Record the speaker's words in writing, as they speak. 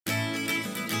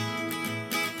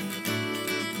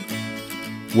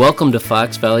Welcome to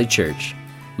Fox Valley Church.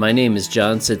 My name is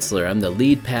John Sitzler. I'm the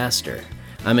lead pastor.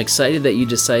 I'm excited that you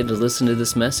decided to listen to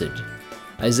this message.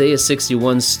 Isaiah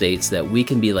 61 states that we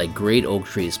can be like great oak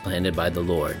trees planted by the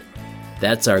Lord.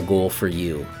 That's our goal for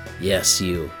you. Yes,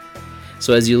 you.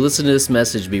 So as you listen to this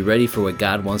message, be ready for what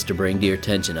God wants to bring to your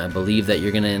attention. I believe that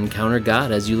you're going to encounter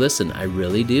God as you listen. I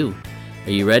really do.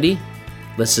 Are you ready?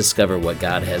 Let's discover what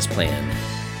God has planned.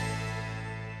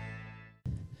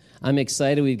 I'm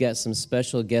excited. We've got some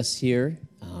special guests here.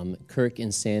 Kirk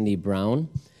and Sandy Brown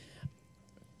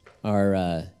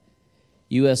are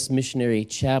U.S. Missionary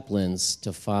Chaplains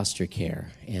to foster care,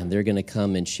 and they're going to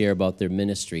come and share about their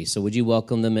ministry. So would you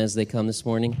welcome them as they come this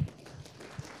morning?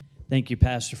 Thank you,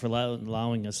 Pastor, for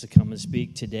allowing us to come and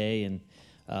speak today, and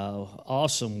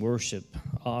awesome worship,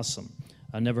 awesome.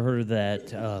 I never heard of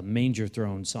that Manger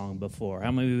Throne song before.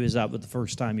 How many of you was that the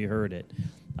first time you heard it?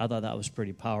 I thought that was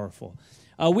pretty powerful.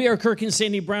 We are Kirk and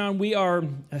Sandy Brown. We are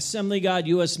Assembly of God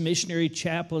U.S. Missionary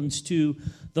Chaplains to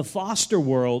the foster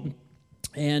world,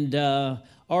 and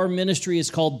our ministry is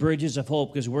called Bridges of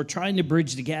Hope because we're trying to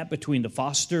bridge the gap between the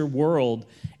foster world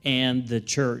and the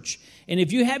church. And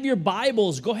if you have your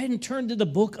Bibles, go ahead and turn to the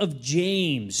book of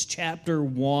James, chapter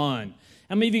 1.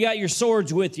 How many of you got your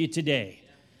swords with you today?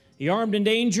 You armed and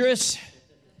dangerous?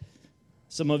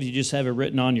 Some of you just have it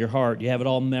written on your heart. You have it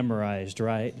all memorized,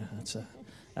 right?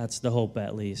 That's the hope,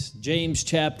 at least. James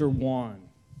chapter 1.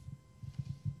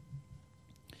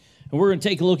 And we're going to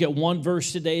take a look at one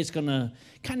verse today. It's going to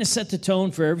kind of set the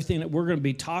tone for everything that we're going to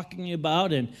be talking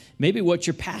about and maybe what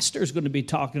your pastor is going to be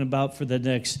talking about for the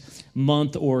next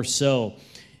month or so.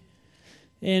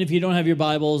 And if you don't have your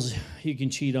Bibles, you can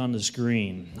cheat on the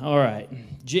screen. All right.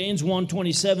 James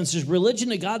 1:27 says, "Religion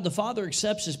that God the Father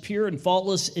accepts as pure and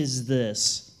faultless is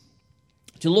this: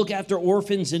 to look after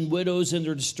orphans and widows in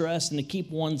their distress and to keep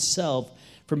oneself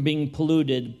from being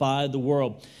polluted by the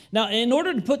world." Now, in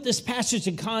order to put this passage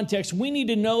in context, we need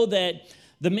to know that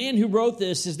the man who wrote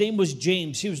this, his name was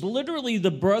James. He was literally the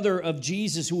brother of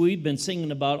Jesus, who we've been singing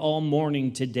about all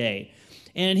morning today.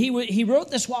 And he wrote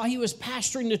this while he was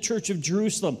pastoring the church of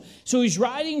Jerusalem. So he's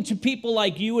writing to people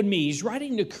like you and me. He's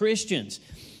writing to Christians.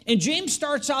 And James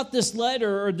starts out this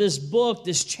letter, or this book,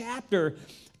 this chapter,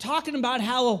 talking about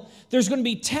how there's going to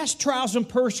be tests, trials, and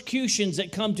persecutions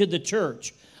that come to the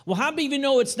church. Well, how many of you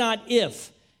know it's not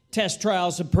if tests,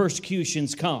 trials, and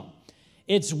persecutions come?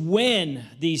 It's when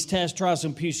these tests, trials,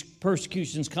 and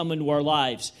persecutions come into our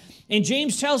lives. And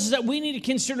James tells us that we need to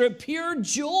consider it pure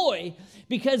joy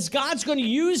because God's going to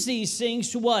use these things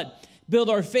to what? Build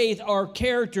our faith, our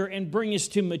character, and bring us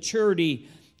to maturity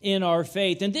in our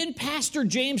faith. And then Pastor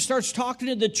James starts talking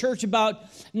to the church about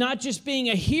not just being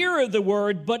a hearer of the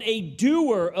word, but a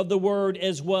doer of the word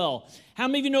as well. How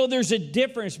many of you know there's a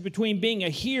difference between being a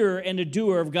hearer and a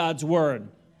doer of God's word?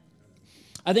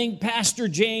 I think Pastor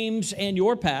James and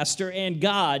your pastor and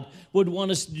God would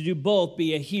want us to do both,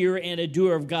 be a hearer and a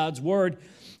doer of God's word.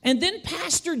 And then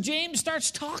Pastor James starts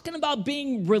talking about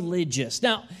being religious.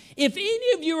 Now, if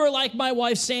any of you are like my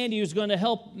wife Sandy, who's going to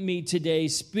help me today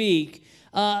speak,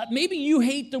 maybe you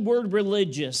hate the word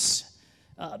religious,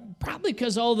 probably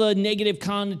because all the negative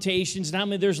connotations. And I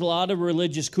mean, there's a lot of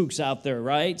religious kooks out there,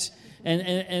 right?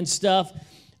 And stuff.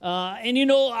 And you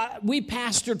know, we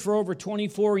pastored for over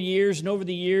 24 years, and over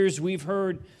the years we've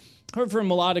heard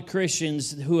from a lot of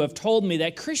Christians who have told me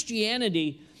that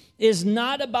Christianity is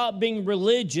not about being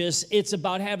religious, it's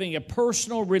about having a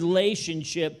personal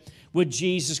relationship with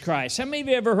Jesus Christ. How many of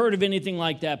you ever heard of anything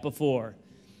like that before?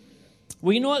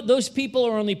 Well, you know what? Those people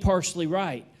are only partially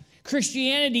right.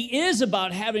 Christianity is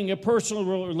about having a personal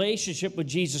relationship with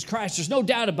Jesus Christ. There's no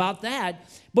doubt about that.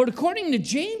 But according to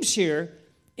James here,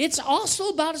 it's also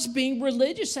about us being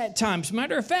religious at times.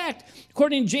 Matter of fact,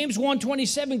 according to James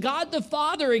 1:27, God the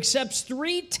Father accepts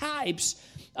three types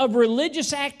of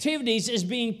religious activities as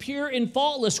being pure and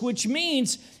faultless, which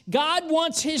means God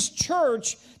wants his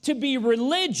church to be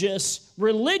religiously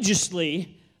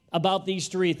about these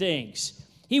three things.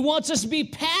 He wants us to be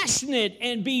passionate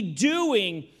and be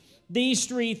doing these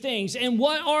three things. And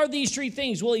what are these three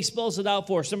things? Well, he spells it out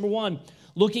for us. Number one,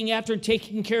 looking after and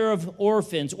taking care of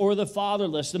orphans or the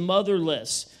fatherless, the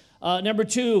motherless. Number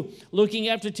two, looking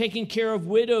after taking care of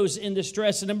widows in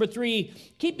distress. And number three,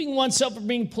 keeping oneself from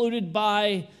being polluted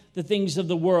by the things of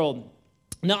the world.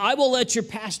 Now, I will let your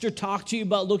pastor talk to you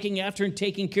about looking after and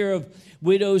taking care of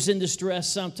widows in distress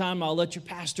sometime. I'll let your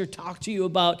pastor talk to you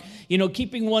about,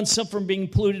 keeping oneself from being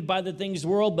polluted by the things of the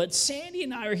world. But Sandy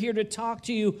and I are here to talk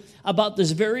to you about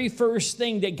this very first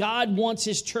thing that God wants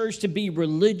his church to be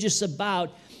religious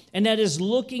about, and that is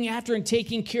looking after and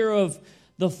taking care of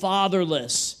the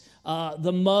fatherless.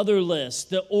 the motherless,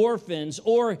 the orphans,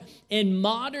 or in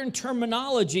modern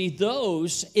terminology,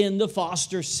 those in the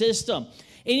foster system.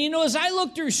 And you know, as I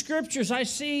look through scriptures, I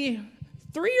see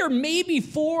 3 or maybe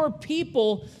 4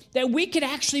 people that we could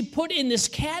actually put in this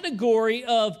category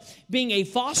of being a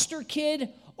foster kid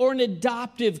or an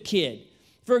adoptive kid.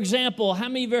 For example, how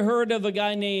many of you heard of a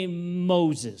guy named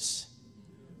Moses?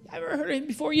 Ever heard of him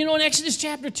before? You know, in Exodus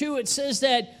chapter 2, it says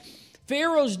that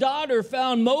Pharaoh's daughter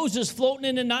found Moses floating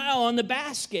in the Nile on the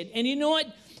basket. And you know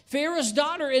what? Pharaoh's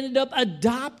daughter ended up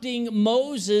adopting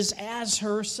Moses as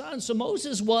her son. So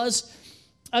Moses was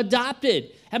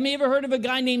adopted. Have you ever heard of a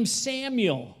guy named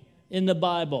Samuel in the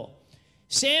Bible?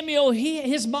 Samuel,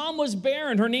 his mom was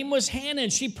barren. Her name was Hannah,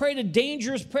 and she prayed a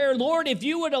dangerous prayer. Lord, if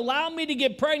you would allow me to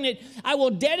get pregnant, I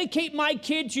will dedicate my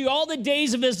kid to you all the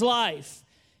days of his life.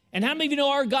 And how many of you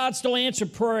know our God still answers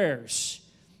prayers?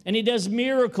 And he does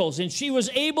miracles. And she was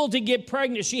able to get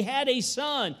pregnant. She had a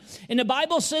son. And the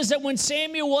Bible says that when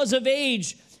Samuel was of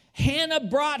age, Hannah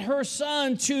brought her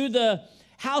son to the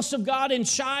house of God in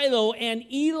Shiloh, and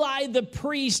Eli the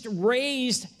priest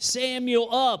raised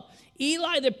Samuel up.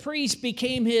 Eli the priest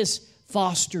became his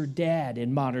foster dad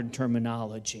in modern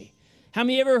terminology. How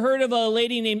many ever heard of a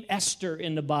lady named Esther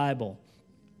in the Bible?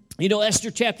 You know, Esther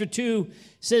chapter 2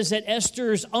 says that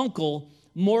Esther's uncle,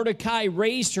 Mordecai,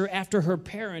 raised her after her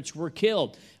parents were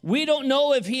killed. We don't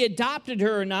know if he adopted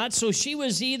her or not, so she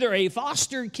was either a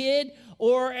foster kid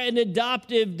or an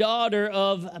adoptive daughter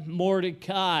of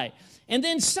Mordecai. And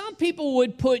then some people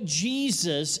would put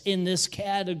Jesus in this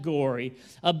category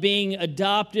of being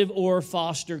adoptive or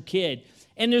foster kid.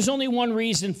 And there's only one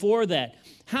reason for that.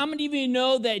 How many of you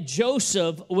know that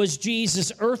Joseph was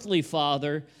Jesus' earthly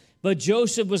father, but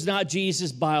Joseph was not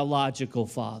Jesus' biological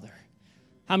father?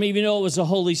 How many of you know it was the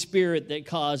Holy Spirit that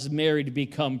caused Mary to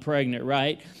become pregnant,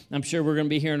 right? I'm sure we're going to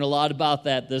be hearing a lot about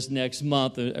that this next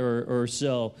month or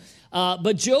so.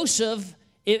 But Joseph,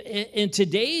 in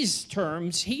today's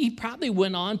terms, he probably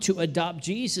went on to adopt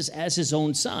Jesus as his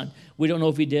own son. We don't know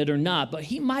if he did or not, but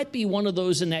he might be one of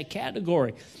those in that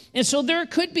category. And so there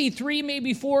could be 3,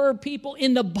 maybe 4 people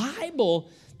in the Bible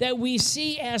that we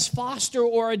see as foster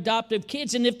or adoptive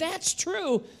kids. And if that's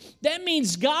true, that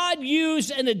means God used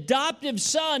an adoptive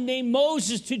son named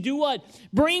Moses to do what?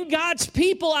 Bring God's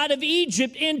people out of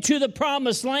Egypt into the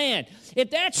promised land.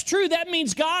 If that's true, that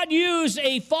means God used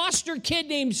a foster kid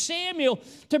named Samuel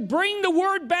to bring the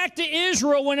word back to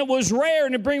Israel when it was rare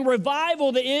and to bring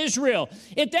revival to Israel.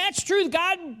 If that's true,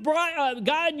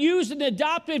 God used an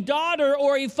adoptive daughter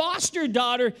or a foster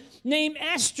daughter named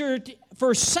Esther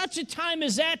for such a time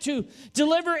as that to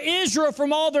deliver Israel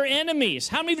from all their enemies.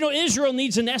 How many of you know Israel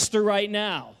needs an Esther right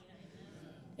now?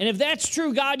 And if that's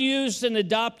true, God used an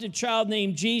adopted child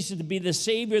named Jesus to be the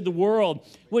Savior of the world,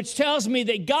 which tells me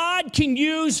that God can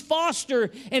use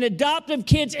foster and adoptive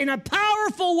kids in a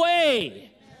powerful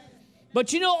way.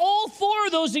 But you know, all 4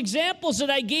 of those examples that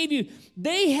I gave you,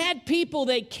 they had people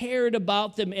that cared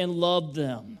about them and loved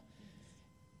them.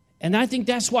 And I think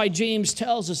that's why James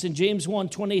tells us in James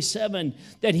 1:27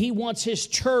 that he wants his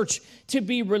church to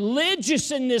be religious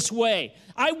in this way.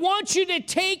 I want you to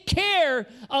take care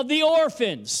of the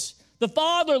orphans, the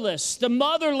fatherless, the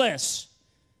motherless.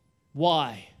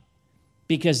 Why?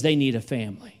 Because they need a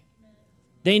family.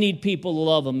 They need people to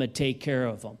love them and take care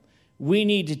of them. We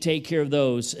need to take care of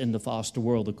those in the foster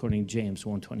world, according to James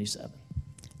 1:27.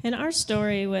 And our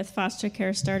story with foster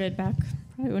care started back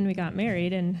probably when we got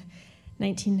married in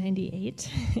 1998.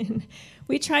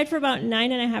 We tried for about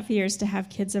 9.5 years to have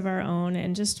kids of our own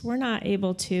and just were not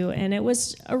able to. And it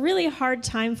was a really hard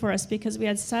time for us because we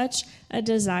had such a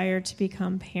desire to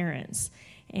become parents.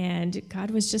 And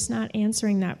God was just not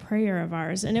answering that prayer of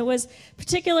ours. And it was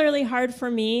particularly hard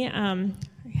for me. I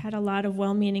had a lot of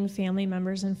well-meaning family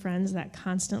members and friends that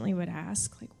constantly would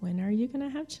ask, like, when are you going to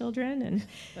have children? And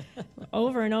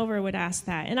over and over would ask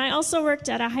that. And I also worked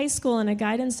at a high school in a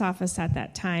guidance office at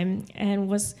that time and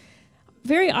was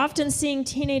very often seeing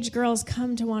teenage girls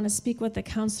come to want to speak with the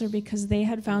counselor because they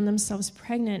had found themselves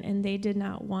pregnant and they did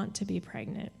not want to be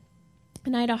pregnant.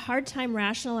 And I had a hard time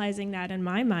rationalizing that in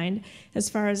my mind as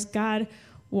far as, God,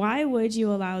 why would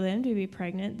you allow them to be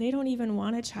pregnant? They don't even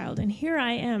want a child. And here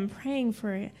I am praying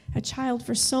for a child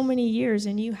for so many years,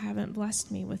 and you haven't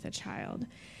blessed me with a child.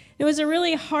 It was a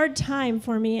really hard time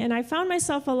for me, and I found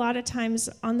myself a lot of times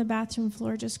on the bathroom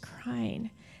floor just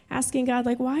crying, asking God,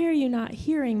 like, why are you not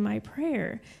hearing my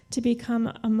prayer to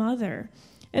become a mother?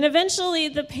 And eventually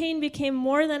the pain became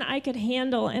more than I could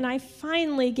handle, and I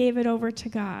finally gave it over to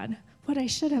God, what I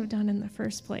should have done in the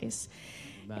first place.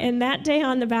 And that day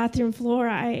on the bathroom floor,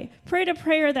 I prayed a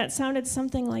prayer that sounded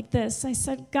something like this. I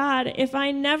said, God, if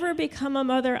I never become a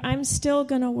mother, I'm still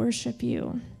going to worship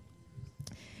you.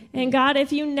 And God,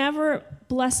 if you never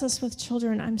bless us with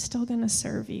children, I'm still going to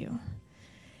serve you.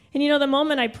 And the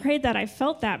moment I prayed that, I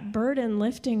felt that burden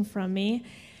lifting from me.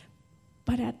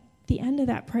 But at the end of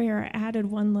that prayer, I added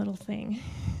one little thing.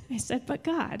 I said, but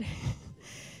God,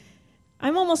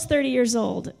 I'm almost 30 years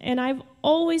old, and I've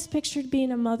always pictured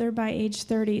being a mother by age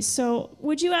 30. So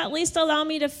would you at least allow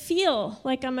me to feel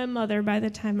like I'm a mother by the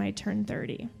time I turn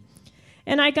 30?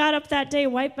 And I got up that day,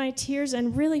 wiped my tears,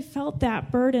 and really felt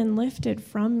that burden lifted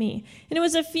from me. And it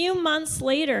was a few months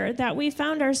later that we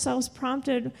found ourselves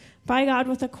prompted by God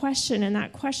with a question, and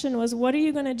that question was, what are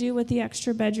you going to do with the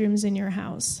extra bedrooms in your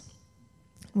house?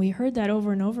 We heard that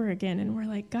over and over again, and we're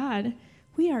like, God,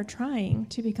 we are trying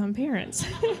to become parents.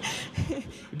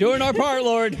 Doing our part,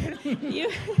 Lord. You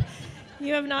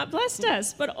have not blessed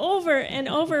us. But over and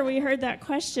over we heard that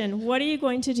question, what are you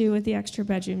going to do with the extra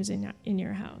bedrooms in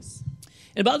your house?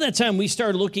 And about that time, we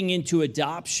started looking into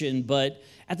adoption, but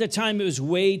at the time it was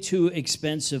way too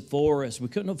expensive for us. We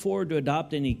couldn't afford to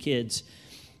adopt any kids.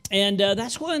 And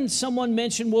that's when someone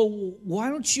mentioned, well, why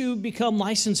don't you become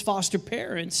licensed foster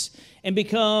parents and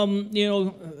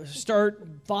start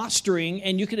fostering,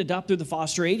 and you can adopt through the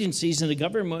foster agencies, and the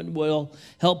government will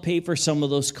help pay for some of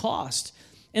those costs.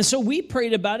 And so we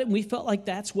prayed about it, and we felt like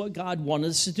that's what God wanted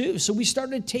us to do. So we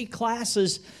started to take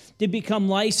classes to become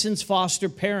licensed foster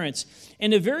parents.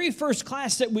 And the very first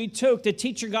class that we took, the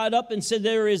teacher got up and said,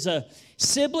 there is a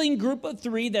sibling group of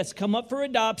 3 that's come up for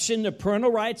adoption. The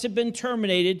parental rights have been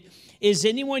terminated. Is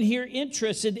anyone here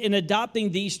interested in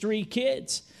adopting these 3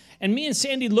 kids? And me and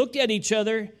Sandy looked at each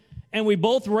other, and we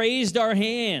both raised our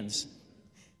hands.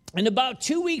 And about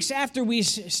 2 weeks after we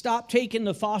stopped taking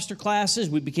the foster classes,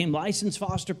 we became licensed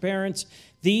foster parents.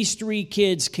 These 3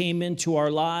 kids came into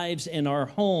our lives and our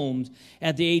homes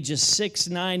at the ages 6,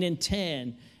 9, and 10.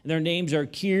 And their names are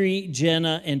Kiri,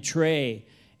 Jenna, and Trey.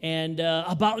 And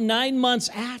about 9 months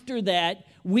after that,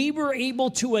 we were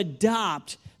able to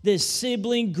adopt this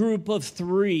sibling group of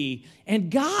 3. And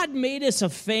God made us a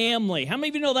family. How many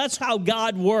of you know that's how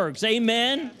God works?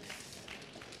 Amen?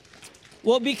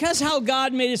 Well, because how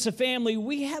God made us a family,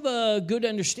 we have a good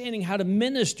understanding how to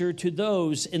minister to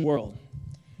those in the world.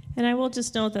 And I will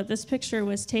just note that this picture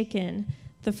was taken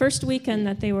the first weekend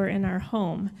that they were in our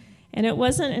home. And it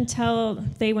wasn't until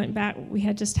they went back, we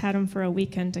had just had them for a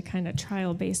weekend to kind of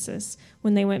trial basis.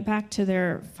 When they went back to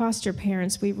their foster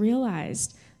parents, we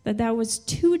realized that that was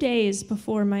 2 days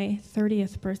before my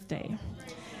 30th birthday.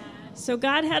 So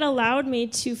God had allowed me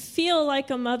to feel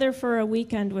like a mother for a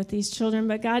weekend with these children,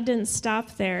 but God didn't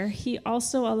stop there. He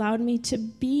also allowed me to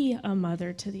be a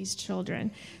mother to these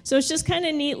children. So it's just kind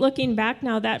of neat looking back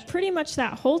now that pretty much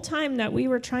that whole time that we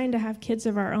were trying to have kids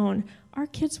of our own, our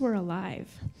kids were alive.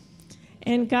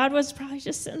 And God was probably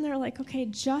just sitting there like, okay,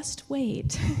 just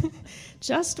wait.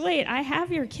 Just wait. I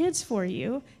have your kids for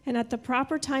you. And at the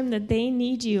proper time that they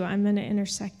need you, I'm going to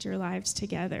intersect your lives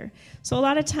together. So a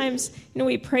lot of times,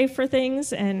 we pray for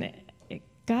things and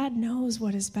God knows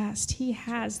what is best. He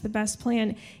has the best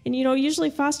plan. And, usually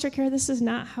foster care, this is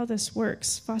not how this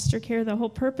works. Foster care, the whole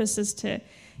purpose is to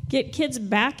get kids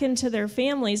back into their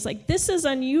families. Like, this is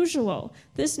unusual.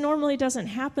 This normally doesn't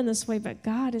happen this way, but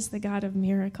God is the God of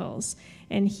miracles.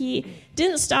 And he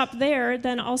didn't stop there,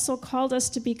 then also called us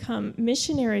to become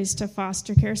missionaries to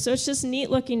foster care. So it's just neat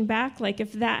looking back, like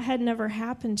if that had never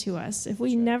happened to us, if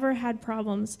we never had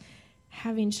problems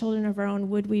having children of our own,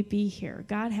 would we be here?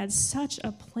 God had such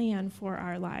a plan for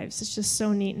our lives. It's just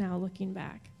so neat now looking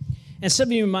back. And some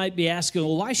of you might be asking,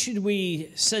 well, why should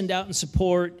we send out and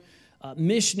support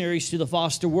missionaries to the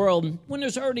foster world when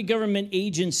there's already government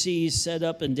agencies set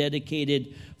up and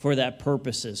dedicated for that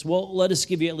purposes? Well, let us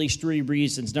give you at least 3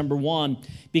 reasons. Number 1,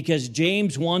 because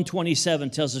James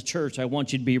 1:27 tells the church, I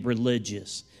want you to be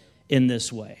religious in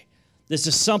this way. This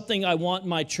is something I want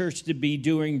my church to be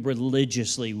doing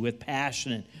religiously, with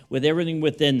passion, with everything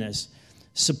within this.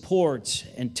 Support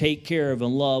and take care of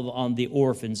and love on the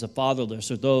orphans, the fatherless,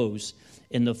 or those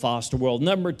in the foster world.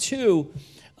 Number 2,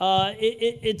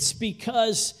 it's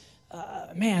because,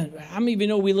 how many of you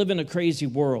know we live in a crazy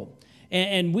world?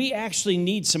 And we actually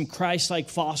need some Christ-like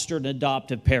foster and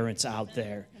adoptive parents out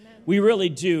there. Amen. We really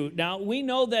do. Now, we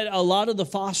know that a lot of the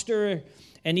foster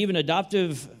and even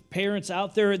adoptive parents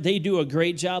out there, they do a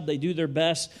great job. They do their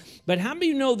best. But how many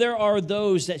of you know there are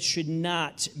those that should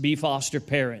not be foster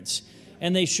parents?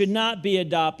 And they should not be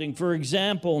adopting. For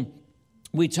example,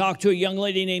 we talked to a young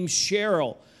lady named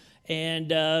Cheryl.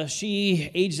 And she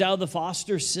aged out of the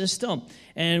foster system.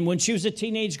 And when she was a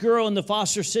teenage girl in the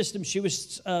foster system, she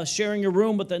was sharing a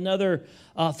room with another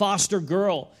foster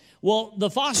girl. Well, the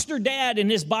foster dad and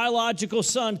his biological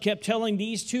son kept telling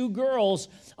these two girls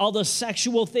all the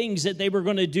sexual things that they were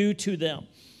going to do to them.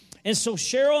 And so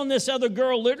Cheryl and this other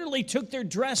girl literally took their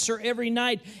dresser every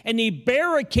night and he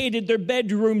barricaded their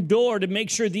bedroom door to make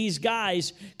sure these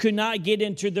guys could not get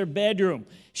into their bedroom.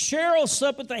 Cheryl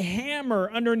slept with a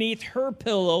hammer underneath her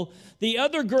pillow. The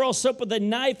other girl slept with a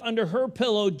knife under her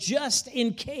pillow just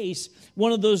in case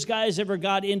one of those guys ever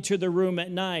got into the room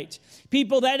at night.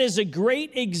 People, that is a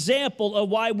great example of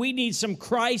why we need some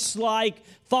Christ-like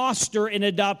foster and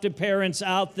adoptive parents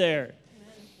out there.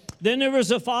 Then there was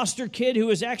a foster kid who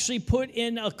was actually put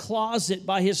in a closet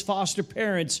by his foster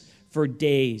parents for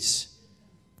days.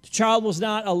 The child was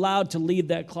not allowed to leave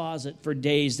that closet for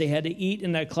days. They had to eat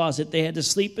in that closet. They had to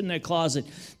sleep in that closet.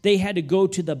 They had to go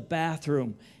to the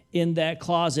bathroom in that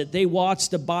closet. They watched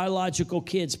the biological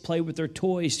kids play with their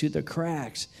toys through the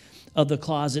cracks of the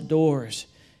closet doors.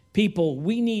 People,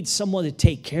 we need someone to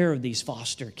take care of these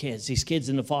foster kids, these kids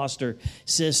in the foster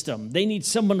system. They need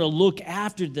someone to look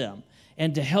after them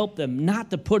and to help them, not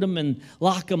to put them and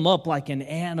lock them up like an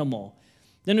animal.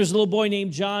 Then there's a little boy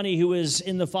named Johnny who was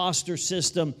in the foster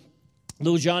system.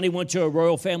 Little Johnny went to a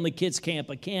Royal Family Kids camp,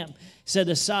 a camp set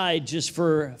aside just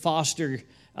for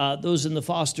those in the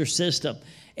foster system.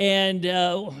 And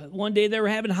one day they were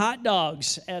having hot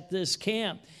dogs at this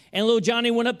camp. And little Johnny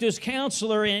went up to his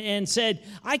counselor and said,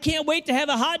 I can't wait to have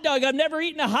a hot dog. I've never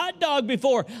eaten a hot dog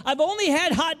before. I've only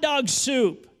had hot dog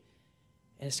soup.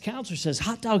 And his counselor says,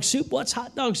 hot dog soup? What's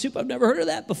hot dog soup? I've never heard of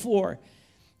that before.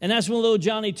 And that's when little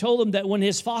Johnny told him that when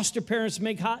his foster parents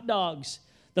make hot dogs,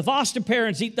 the foster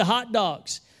parents eat the hot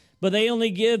dogs, but they only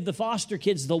give the foster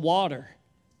kids the water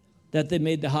that they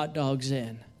made the hot dogs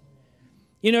in.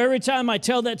 You know, every time I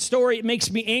tell that story, it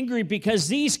makes me angry because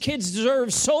these kids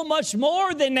deserve so much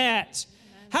more than that.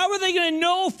 How are they going to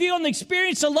know, feel, and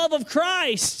experience the love of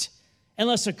Christ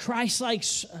unless a Christ-like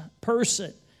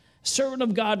person, servant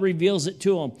of God, reveals it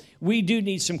to them? We do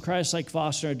need some Christ-like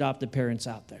foster and adopted parents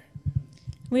out there.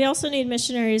 We also need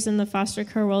missionaries in the foster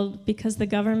care world because the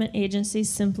government agencies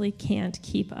simply can't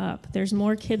keep up. There's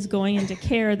more kids going into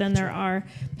care than there are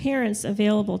parents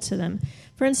available to them.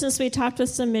 For instance, we talked with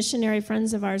some missionary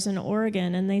friends of ours in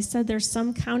Oregon, and they said there's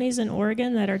some counties in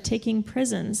Oregon that are taking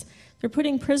prisons. They're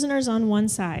putting prisoners on one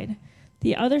side.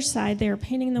 The other side, they are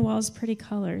painting the walls pretty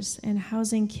colors and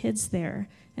housing kids there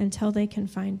until they can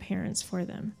find parents for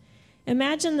them.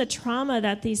 Imagine the trauma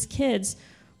that these kids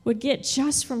would get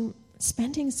just from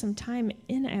spending some time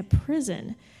in a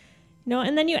prison. You know,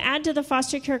 and then you add to the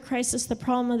foster care crisis the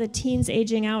problem of the teens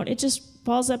aging out. It just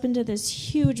falls up into this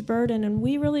huge burden, and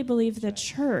we really believe the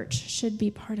church should be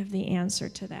part of the answer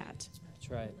to that. That's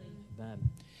right.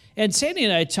 And Sandy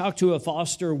and I talked to a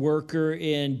foster worker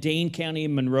in Dane County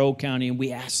and Monroe County, and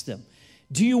we asked them,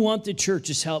 do you want the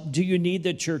church's help? Do you need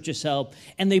the church's help?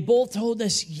 And they both told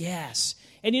us yes.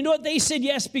 And you know what? They said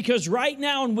yes because right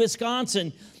now in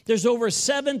Wisconsin, there's over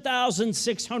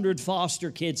 7,600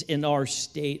 foster kids in our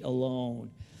state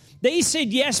alone. They said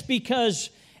yes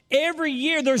because every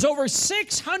year there's over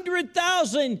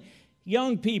 600,000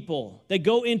 young people that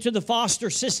go into the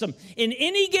foster system. In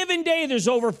any given day, there's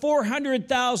over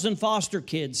 400,000 foster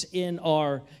kids in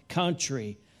our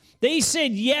country. They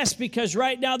said yes because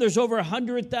right now there's over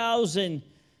 100,000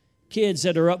 kids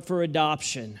that are up for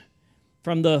adoption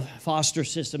from the foster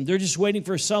system. They're just waiting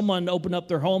for someone to open up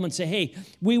their home and say, hey,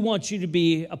 we want you to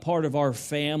be a part of our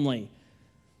family.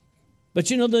 But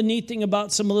you know, the neat thing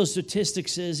about some of those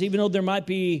statistics is even though there might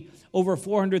be over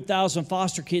 400,000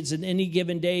 foster kids in any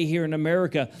given day here in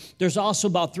America, there's also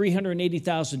about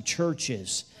 380,000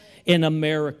 churches in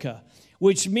America,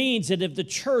 which means that if the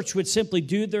church would simply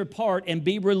do their part and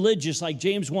be religious, like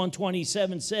James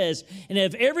 1:27 says, and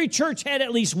if every church had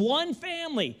at least one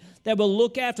family that will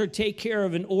look after, take care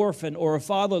of an orphan or a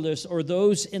fatherless or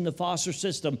those in the foster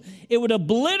system, it would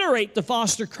obliterate the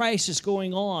foster crisis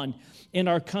going on in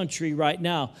our country right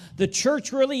now. The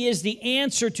church really is the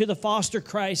answer to the foster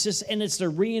crisis, and it's the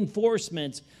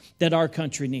reinforcement that our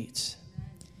country needs.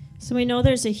 So we know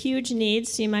there's a huge need,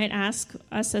 so you might ask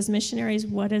us as missionaries,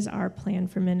 what is our plan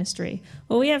for ministry?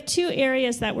 Well, we have two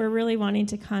areas that we're really wanting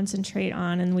to concentrate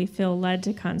on, and we feel led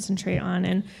to concentrate on.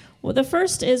 And well, the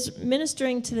first is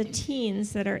ministering to the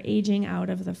teens that are aging out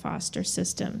of the foster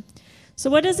system. So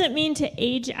what does it mean to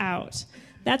age out?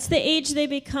 That's the age they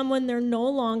become when they're no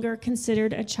longer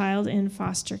considered a child in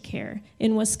foster care.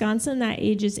 In Wisconsin, that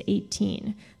age is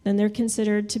 18. Then they're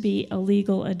considered to be a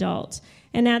legal adult.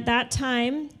 And at that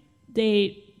time,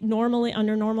 they normally,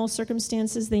 under normal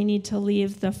circumstances, they need to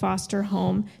leave the foster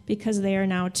home because they are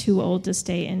now too old to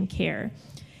stay in care.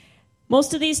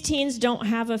 Most of these teens don't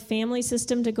have a family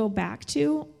system to go back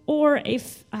to or a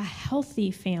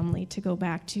healthy family to go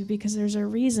back to, because there's a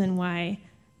reason why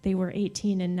they were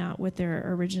 18 and not with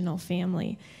their original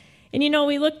family. And,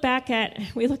 we look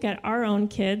at our own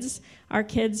kids. Our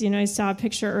kids, I saw a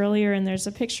picture earlier, and there's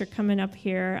a picture coming up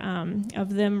here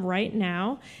of them right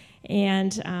now.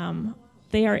 And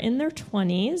they are in their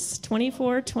 20s,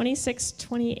 24, 26,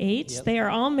 28. Yep. They are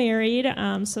all married,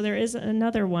 so there is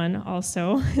another one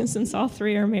also, since all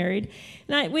three are married.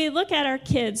 And we look at our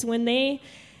kids. When they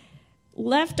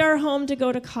left our home to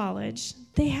go to college,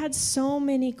 they had so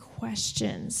many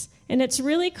questions. And it's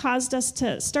really caused us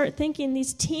to start thinking,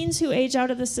 these teens who age out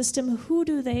of the system, who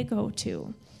do they go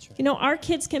to? Right. Our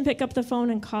kids can pick up the phone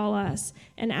and call us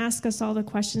and ask us all the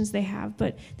questions they have.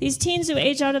 But these teens who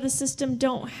age out of the system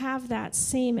don't have that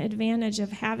same advantage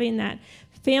of having that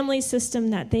family system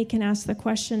that they can ask the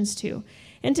questions to.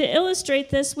 And to illustrate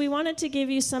this, we wanted to give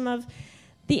you some of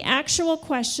the actual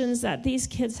questions that these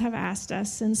kids have asked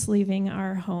us since leaving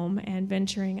our home and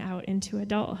venturing out into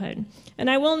adulthood. And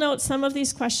I will note some of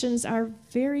these questions are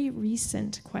very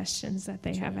recent questions that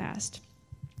they have asked.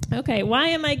 Okay, why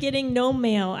am I getting no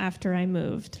mail after I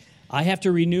moved? I have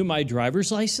to renew my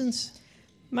driver's license.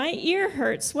 My ear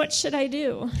hurts. What should I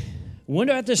do? When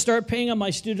do I have to start paying on my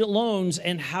student loans,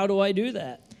 and how do I do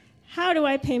that? How do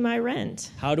I pay my rent?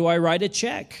 How do I write a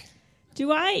check?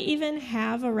 Do I even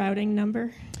have a routing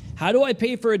number? How do I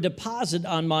pay for a deposit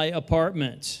on my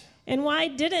apartment? And why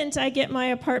didn't I get my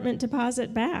apartment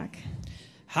deposit back?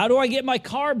 How do I get my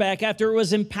car back after it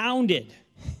was impounded?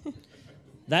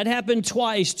 That happened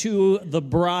twice to the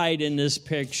bride in this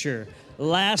picture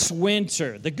last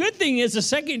winter. The good thing is, the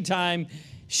second time,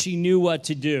 she knew what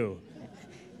to do.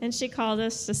 And she called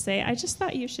us to say, I just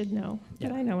thought you should know,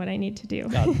 but I know what I need to do.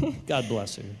 God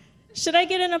bless her. Should I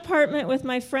get an apartment with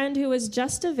my friend who was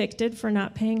just evicted for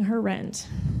not paying her rent?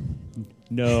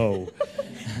 No.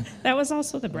 That was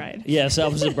also the bride. Yes,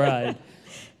 that was the bride.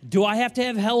 Do I have to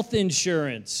have health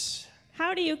insurance?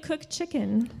 How do you cook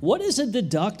chicken? What is a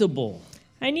deductible?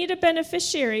 I need a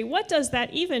beneficiary. What does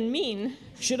that even mean?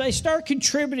 Should I start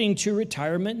contributing to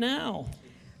retirement now?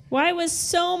 Why was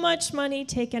so much money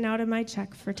taken out of my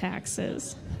check for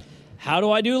taxes? How do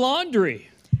I do laundry?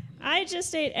 I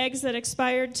just ate eggs that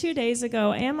expired 2 days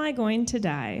ago. Am I going to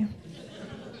die?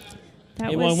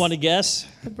 Anyone want to guess?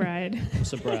 The bride.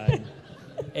 It's the bride.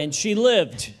 And she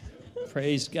lived.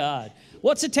 Praise God.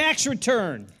 What's a tax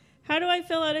return? How do I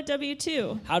fill out a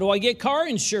W-2? How do I get car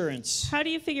insurance? How do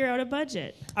you figure out a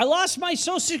budget? I lost my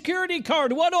Social Security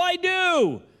card. What do I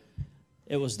do?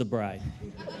 It was the bride.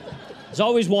 It's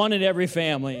always one in every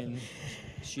family, and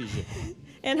she's it.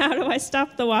 And how do I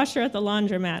stop the washer at the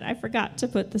laundromat? I forgot to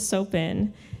put the soap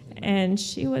in, and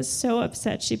she was so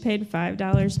upset she paid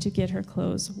 $5 to get her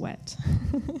clothes wet.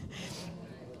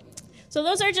 So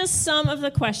those are just some of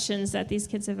the questions that these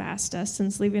kids have asked us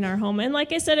since leaving our home. And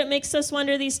like I said, it makes us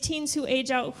wonder, these teens who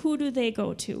age out, who do they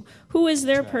go to? Who is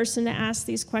their person to ask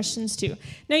these questions to?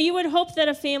 Now, you would hope that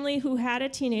a family who had a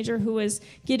teenager who was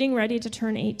getting ready to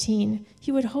turn 18,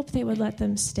 you would hope they would let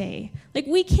them stay. Like,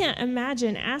 we can't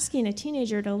imagine asking a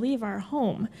teenager to leave our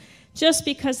home just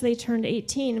because they turned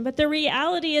 18. But the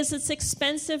reality is, it's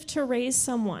expensive to raise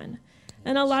someone.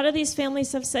 And a lot of these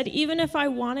families have said, even if I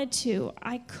wanted to,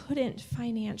 I couldn't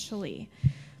financially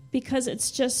because it's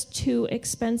just too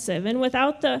expensive. And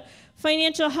without the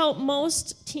financial help,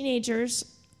 most teenagers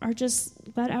are just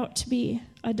let out to be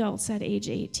adults at age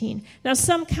 18. Now,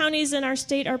 some counties in our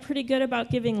state are pretty good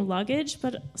about giving luggage,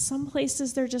 but some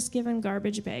places they're just given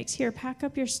garbage bags. Here, pack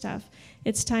up your stuff.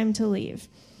 It's time to leave.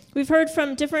 We've heard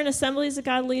from different Assemblies of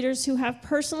God leaders who have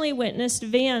personally witnessed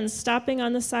vans stopping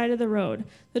on the side of the road.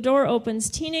 The door opens,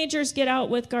 teenagers get out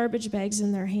with garbage bags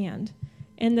in their hand,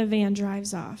 and the van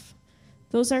drives off.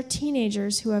 Those are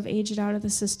teenagers who have aged out of the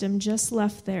system, just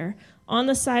left there on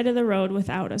the side of the road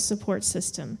without a support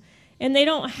system. And they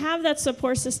don't have that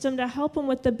support system to help them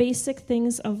with the basic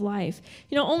things of life.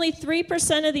 You know, only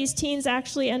 3% of these teens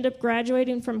actually end up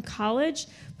graduating from college,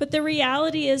 but the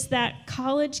reality is that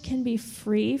college can be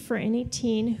free for any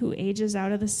teen who ages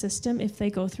out of the system if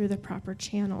they go through the proper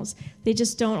channels. They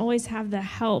just don't always have the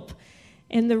help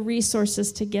and the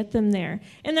resources to get them there.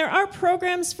 And there are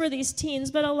programs for these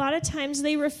teens, but a lot of times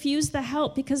they refuse the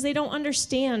help because they don't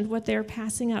understand what they're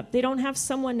passing up. They don't have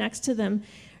someone next to them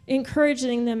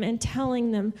encouraging them and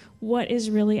telling them what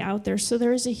is really out there. So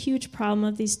there is a huge problem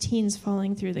of these teens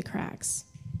falling through the cracks.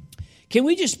 Can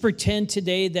we just pretend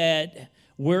today that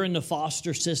we're in the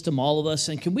foster system, all of us,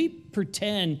 and can we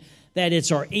pretend that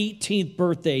it's our 18th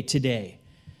birthday today.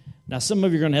 Now, some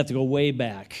of you are going to have to go way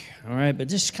back, all right? But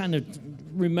just kind of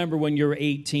remember when you're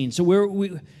 18. So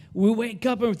we wake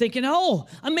up and we're thinking, oh,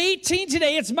 I'm 18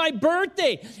 today. It's my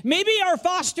birthday. Maybe our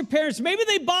foster parents, maybe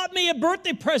they bought me a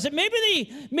birthday present. Maybe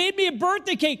they made me a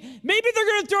birthday cake. Maybe they're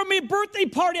going to throw me a birthday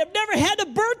party. I've never had a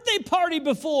birthday party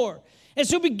before. And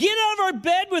so we get out of our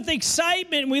bed with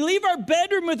excitement. And we leave our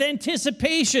bedroom with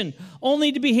anticipation,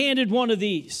 only to be handed one of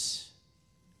these.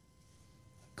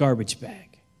 Garbage bag.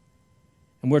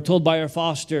 And we're told by our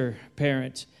foster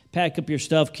parents, pack up your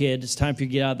stuff, kid. It's time for you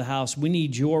to get out of the house. We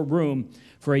need your room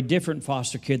for a different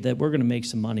foster kid that we're going to make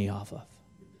some money off of.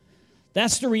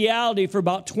 That's the reality for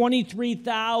about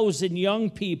 23,000 young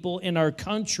people in our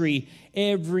country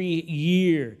every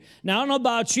year. Now, I don't know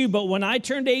about you, but when I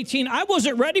turned 18, I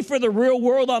wasn't ready for the real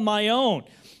world on my own.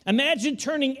 Imagine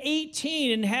turning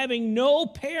 18 and having no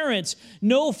parents,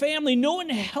 no family, no one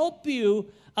to help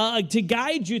you to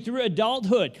guide you through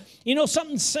adulthood. You know,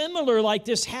 something similar like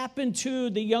this happened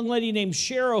to the young lady named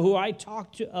Cheryl, who I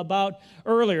talked about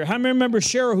earlier. I remember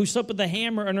Cheryl, who slept with a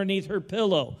hammer underneath her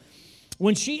pillow.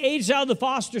 When she aged out of the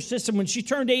foster system, when she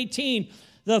turned 18,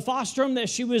 the foster home that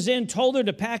she was in told her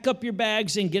to pack up your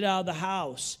bags and get out of the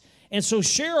house. And so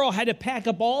Cheryl had to pack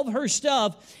up all of her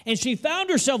stuff, and she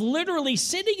found herself literally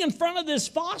sitting in front of this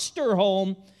foster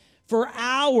home for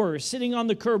hours, sitting on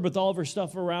the curb with all of her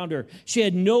stuff around her. She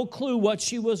had no clue what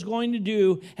she was going to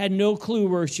do, had no clue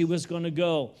where she was going to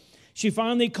go. She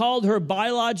finally called her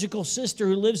biological sister,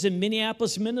 who lives in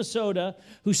Minneapolis, Minnesota,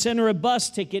 who sent her a bus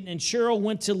ticket, and Cheryl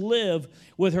went to live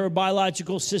with her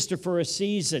biological sister for a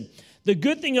season. The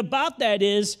good thing about that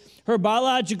is her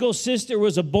biological sister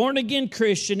was a born-again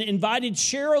Christian, invited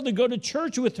Cheryl to go to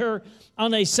church with her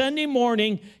on a Sunday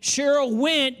morning. Cheryl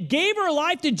went, gave her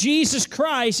life to Jesus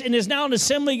Christ, and is now an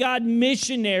Assembly of God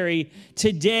missionary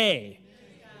today.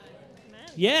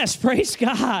 Yes, praise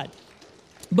God.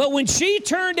 But when she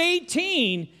turned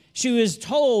 18, she was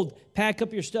told, pack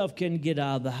up your stuff, kid, and get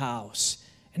out of the house.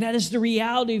 And that is the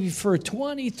reality for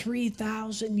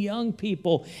 23,000 young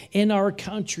people in our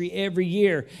country every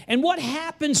year. And what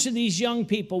happens to these young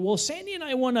people? Well, Sandy and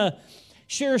I want to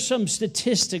share some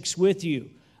statistics with you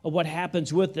of what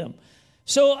happens with them.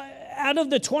 So out of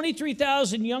the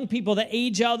 23,000 young people that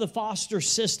age out of the foster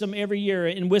system every year,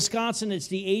 in Wisconsin, it's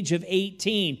the age of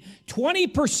 18.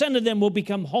 20% of them will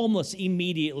become homeless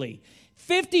immediately.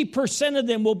 50% of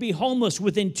them will be homeless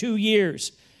within 2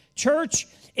 years. Church,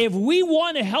 if we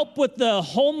want to help with the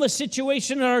homeless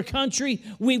situation in our country,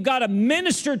 we've got to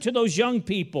minister to those young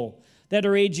people that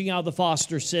are aging out of the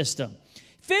foster system.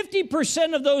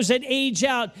 50% of those that age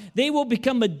out, they will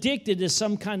become addicted to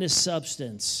some kind of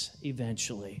substance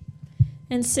eventually.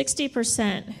 And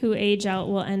 60% who age out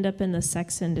will end up in the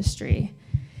sex industry.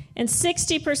 And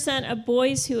 60% of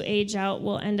boys who age out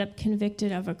will end up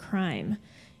convicted of a crime.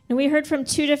 And we heard from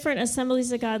 2 different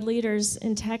Assemblies of God leaders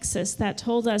in Texas that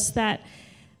told us that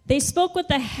they spoke with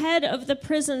the head of the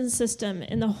prison system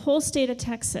in the whole state of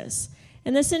Texas.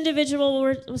 And this individual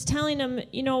was telling them,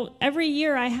 you know, every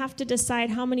year I have to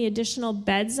decide how many additional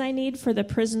beds I need for the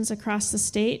prisons across the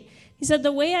state. He said,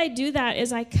 the way I do that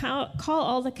is I call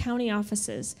all the county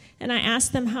offices, and I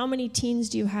ask them, how many teens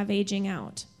do you have aging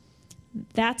out?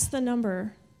 That's the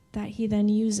number that he then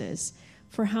uses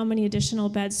for how many additional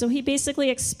beds. So he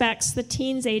basically expects the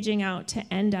teens aging out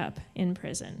to end up in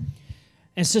prison.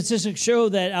 And statistics show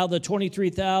that out of the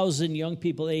 23,000 young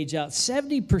people age out,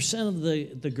 70%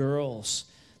 of the girls,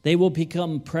 they will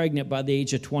become pregnant by the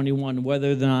age of 21,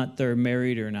 whether or not they're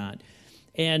married or not.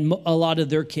 And a lot of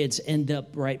their kids end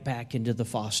up right back into the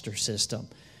foster system.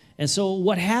 And so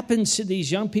what happens to these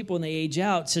young people when they age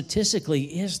out, statistically,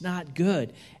 is not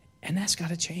good. And that's got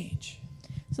to change.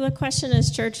 So the question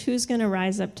is, church, who's going to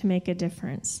rise up to make a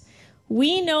difference?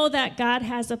 We know that God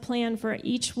has a plan for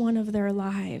each one of their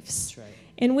lives. That's right.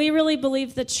 And we really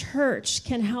believe the church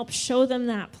can help show them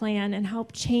that plan and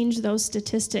help change those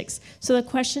statistics. So the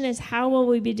question is, how will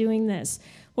we be doing this?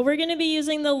 Well, we're going to be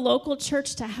using the local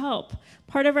church to help.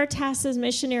 Part of our task as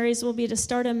missionaries will be to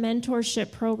start a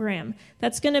mentorship program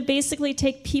that's going to basically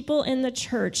take people in the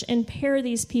church and pair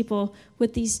these people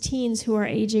with these teens who are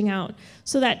aging out.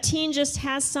 So that teen just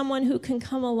has someone who can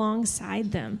come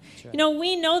alongside them. Right. You know,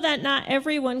 we know that not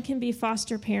everyone can be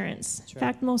foster parents. Right. In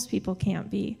fact, most people can't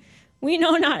be. We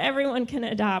know not everyone can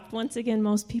adopt. Once again,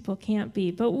 most people can't be.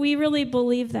 But we really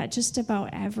believe that just about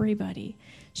everybody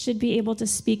should be able to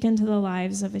speak into the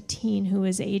lives of a teen who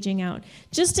is aging out,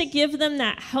 just to give them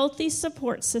that healthy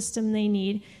support system they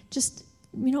need, just,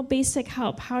 you know, basic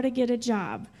help, how to get a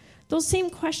job, Those same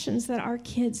questions that our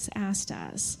kids asked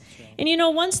us. And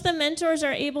once the mentors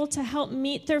are able to help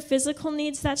meet their physical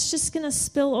needs, that's just going to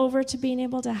spill over to being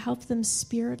able to help them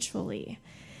spiritually.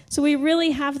 So we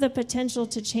really have the potential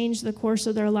to change the course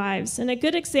of their lives. And a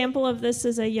good example of this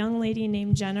is a young lady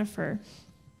named Jennifer.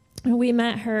 We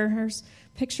met her, her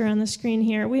picture on the screen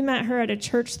here. We met her at a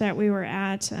church that we were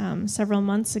at several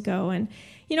months ago. And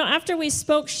after we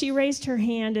spoke, she raised her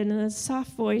hand, and in a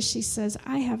soft voice, she says,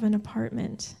 I have an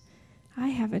apartment. I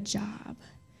have a job,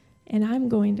 and I'm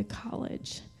going to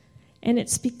college. And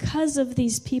it's because of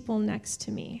these people next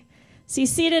to me. See,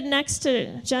 seated next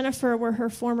to Jennifer were her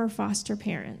former foster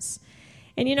parents.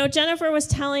 And Jennifer was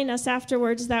telling us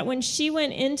afterwards that when she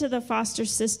went into the foster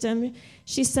system,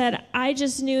 she said, I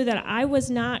just knew that I was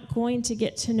not going to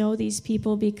get to know these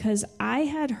people because I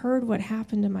had heard what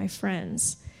happened to my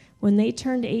friends. When they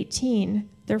turned 18,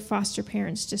 their foster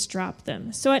parents just dropped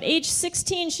them. So at age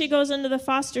 16, she goes into the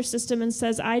foster system and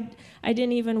says, I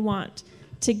didn't even want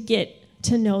to get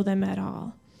to know them at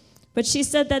all. But she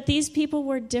said that these people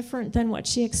were different than what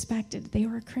she expected. They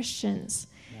were Christians.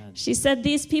 Man. She said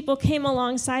these people came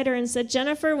alongside her and said,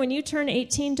 Jennifer, when you turn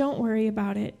 18, don't worry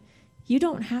about it. You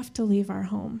don't have to leave our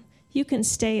home. You can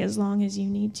stay as long as you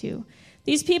need to.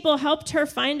 These people helped her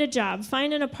find a job,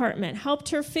 find an apartment, helped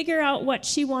her figure out what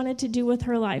she wanted to do with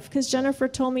her life. Because Jennifer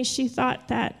told me she thought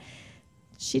that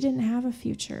she didn't have a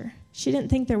future. She didn't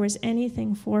think there was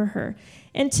anything for her.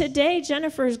 And today,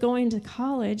 Jennifer is going to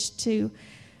college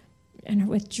and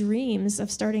with dreams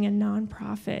of starting a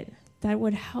nonprofit that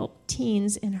would help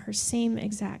teens in her same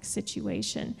exact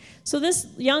situation. So this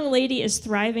young lady is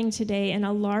thriving today, and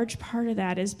a large part of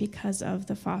that is because of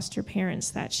the foster parents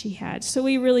that she had. So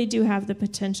we really do have the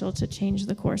potential to change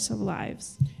the course of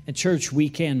lives. And church, we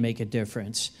can make a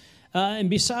difference.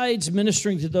 And besides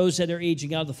ministering to those that are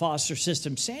aging out of the foster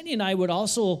system, Sandy and I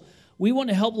we want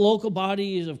to help local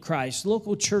bodies of Christ,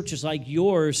 local churches like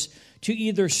yours, to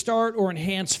either start or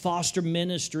enhance foster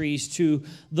ministries to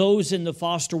those in the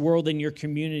foster world in your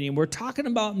community. And we're talking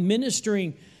about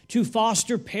ministering to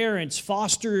foster parents,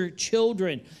 foster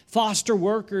children, foster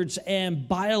workers, and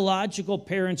biological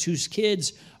parents whose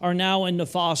kids are now in the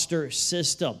foster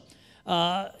system.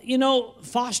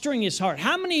 Fostering is hard.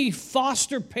 How many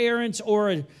foster parents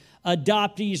or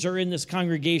adoptees are in this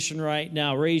congregation right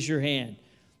now? Raise your hand.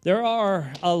 There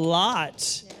are a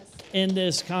lot in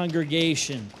this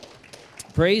congregation.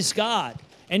 Praise God.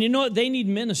 And what? They need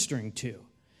ministering to.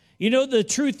 The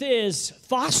truth is,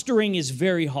 fostering is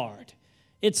very hard.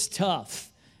 It's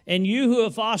tough. And you who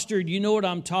have fostered, you know what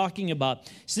I'm talking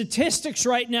about. Statistics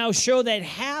right now show that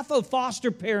half of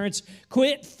foster parents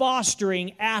quit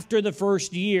fostering after the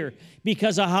first year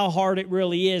because of how hard it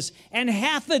really is. And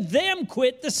half of them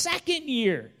quit the second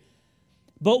year.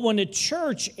 But when a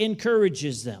church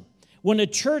encourages them, when a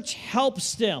church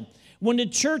helps them, when a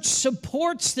church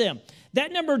supports them,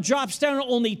 that number drops down to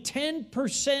only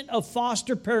 10% of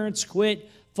foster parents quit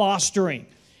fostering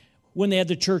when they have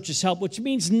the church's help, which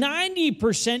means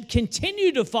 90%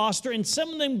 continue to foster, and some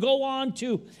of them go on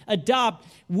to adopt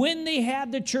when they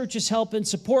have the church's help and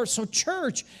support. So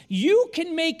church, you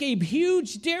can make a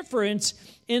huge difference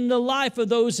in the life of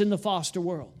those in the foster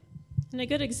world. And a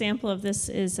good example of this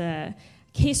is a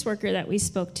caseworker that we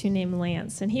spoke to named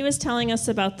Lance, and he was telling us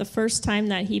about the first time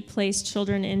that he placed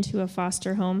children into a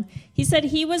foster home. He said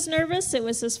he was nervous. It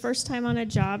was his first time on a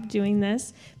job doing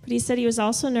this, but he said he was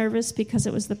also nervous because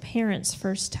it was the parents'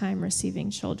 first time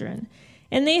receiving children.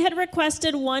 And they had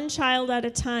requested one child at a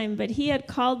time, but he had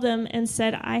called them and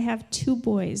said, I have 2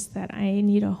 boys that I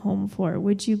need a home for.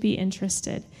 Would you be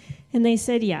interested? And they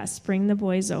said, yes, bring the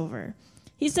boys over.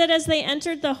 He said as they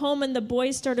entered the home and the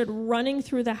boys started running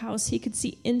through the house, he could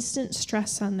see instant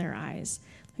stress on their eyes.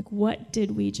 Like, what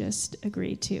did we just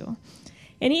agree to?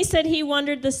 And he said he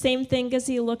wondered the same thing because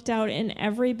he looked out and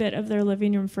every bit of their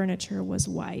living room furniture was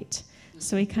white.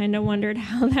 So he kind of wondered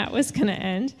how that was going to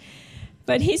end.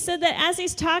 But he said that as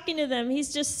he's talking to them,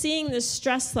 he's just seeing this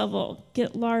stress level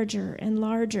get larger and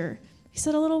larger. He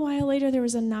said a little while later there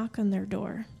was a knock on their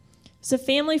door. It was a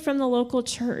family from the local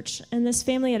church, and this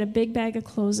family had a big bag of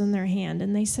clothes in their hand,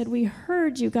 and they said, we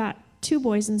heard you got 2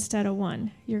 boys instead of 1.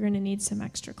 You're going to need some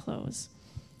extra clothes.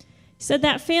 He said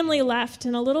that family left,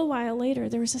 and a little while later,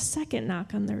 there was a second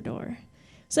knock on their door.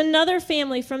 It was another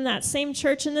family from that same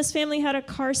church, and this family had a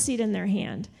car seat in their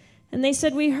hand. And they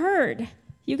said, we heard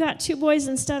you got 2 boys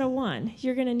instead of 1.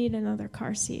 You're going to need another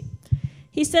car seat.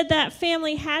 He said that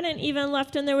family hadn't even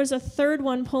left, and there was a third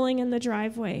one pulling in the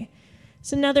driveway.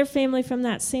 It's another family from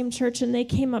that same church, and they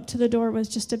came up to the door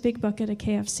with just a big bucket of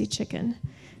KFC chicken.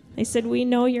 They said, we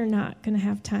know you're not going to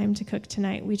have time to cook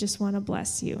tonight. We just want to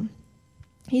bless you.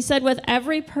 He said with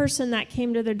every person that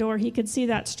came to their door, he could see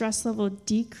that stress level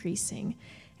decreasing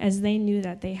as they knew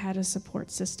that they had a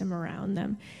support system around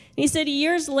them. And he said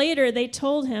years later, they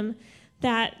told him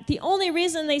that the only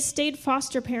reason they stayed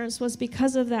foster parents was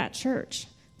because of that church.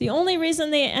 The only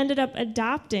reason they ended up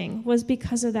adopting was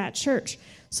because of that church.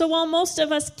 So while most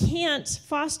of us can't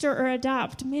foster or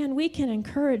adopt, man, we can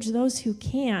encourage those who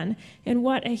can. And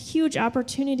what a huge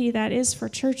opportunity that is for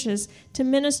churches to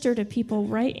minister to people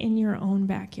right in your own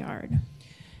backyard.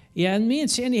 Yeah, and me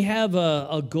and Sandy have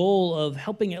a goal of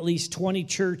helping at least 20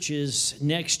 churches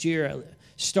next year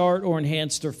start or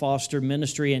enhance their foster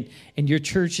ministry. And your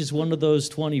church is one of those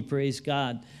 20, praise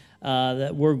God,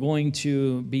 that we're going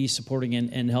to be supporting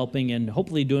and helping and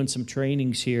hopefully doing some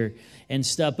trainings here and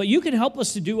stuff. But you can help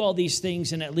us to do all these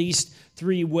things in at least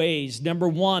 3 ways. Number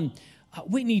one,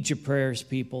 we need your prayers,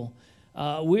 people.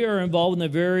 We are involved in a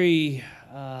very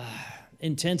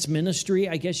intense ministry,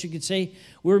 I guess you could say.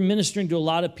 We're ministering to a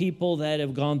lot of people that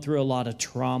have gone through a lot of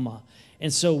trauma.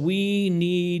 And so we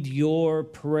need your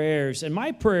prayers. And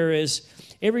my prayer is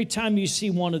every time you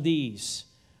see one of these,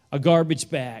 a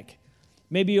garbage bag,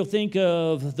 maybe you'll think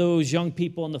of those young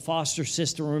people in the foster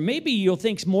system, or maybe you'll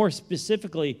think more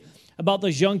specifically about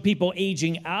those young people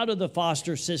aging out of the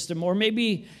foster system, or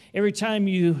maybe every time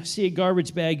you see a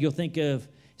garbage bag, you'll think of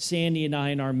Sandy and I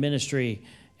in our ministry,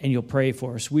 and you'll pray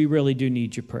for us. We really do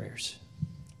need your prayers.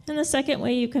 And the second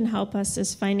way you can help us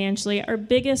is financially. Our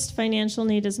biggest financial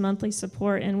need is monthly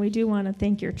support, and we do want to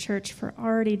thank your church for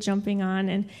already jumping on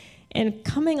and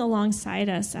coming alongside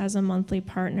us as a monthly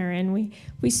partner. And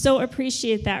we so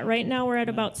appreciate that. Right now we're at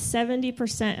about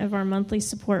 70% of our monthly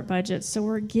support budget, so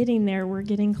we're getting there. We're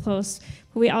getting close.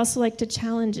 But we also like to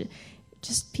challenge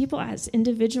just people as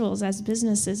individuals, as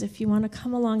businesses. If you want to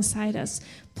come alongside us,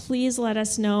 please let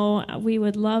us know. We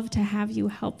would love to have you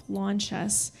help launch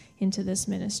us into this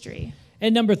ministry.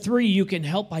 And number 3, you can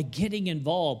help by getting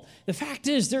involved. The fact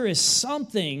is, there is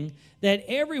something that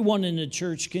everyone in the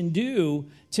church can do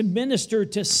to minister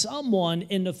to someone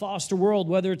in the foster world,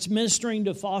 whether it's ministering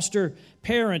to foster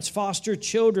parents, foster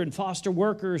children, foster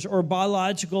workers, or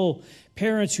biological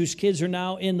parents whose kids are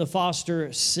now in the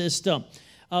foster system.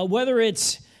 Whether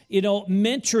it's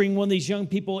mentoring one of these young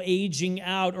people aging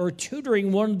out, or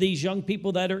tutoring one of these young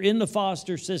people that are in the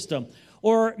foster system,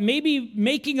 or maybe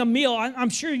making a meal. I'm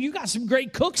sure you got some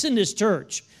great cooks in this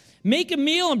church. Make a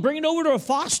meal and bring it over to a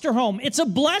foster home. It's a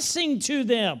blessing to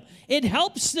them. It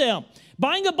helps them.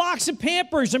 Buying a box of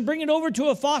Pampers and bring it over to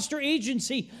a foster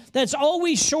agency that's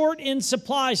always short in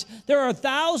supplies. There are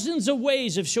thousands of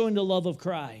ways of showing the love of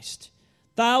Christ.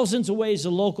 Thousands of ways the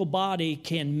local body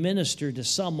can minister to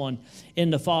someone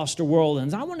in the foster world.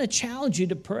 And I want to challenge you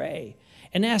to pray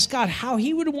and ask God how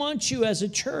He would want you as a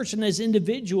church and as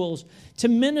individuals to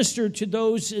minister to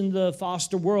those in the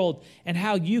foster world, and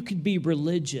how you could be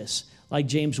religious, like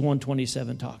James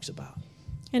 1:27 talks about.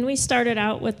 And we started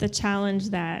out with the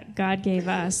challenge that God gave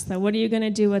us, that what are you going to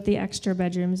do with the extra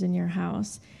bedrooms in your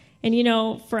house? And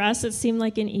for us, it seemed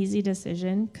like an easy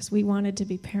decision because we wanted to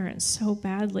be parents so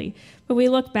badly. But we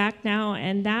look back now,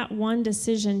 and that one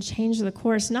decision changed the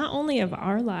course, not only of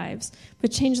our lives,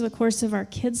 but changed the course of our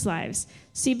kids' lives.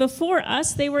 See, before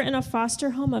us, they were in a foster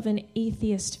home of an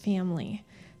atheist family.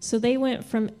 So they went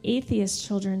from atheist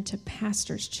children to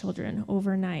pastors' children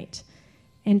overnight.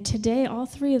 And today, all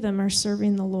 3 of them are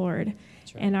serving the Lord.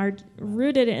 Right. And are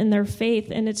rooted in their faith.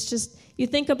 And it's just, you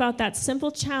think about that simple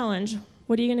challenge.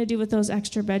 What are you going to do with those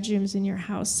extra bedrooms in your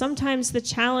house? Sometimes the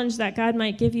challenge that God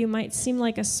might give you might seem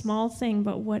like a small thing,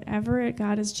 but whatever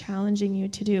God is challenging you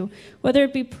to do, whether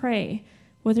it be pray,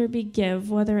 whether it be give,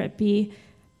 whether it be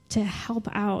to help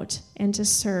out and to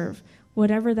serve,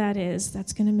 whatever that is,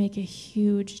 that's going to make a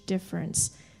huge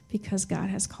difference because God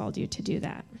has called you to do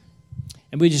that.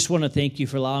 And we just want to thank you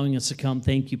for allowing us to come.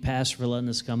 Thank you, Pastor, for letting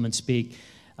us come and speak.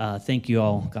 Thank you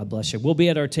all. God bless you. We'll be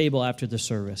at our table after the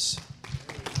service.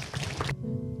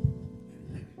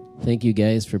 Thank you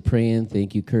guys for praying.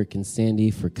 Thank you, Kirk and Sandy,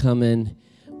 for coming.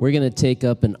 We're going to take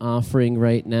up an offering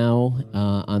right now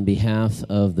on behalf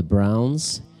of the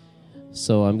Browns.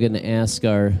 So I'm going to ask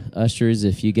our ushers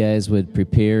if you guys would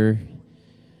prepare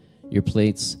your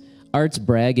plates. Art's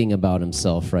bragging about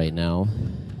himself right now.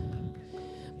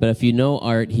 But if you know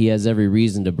Art, he has every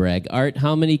reason to brag. Art,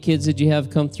 how many kids did you have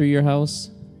come through your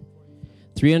house?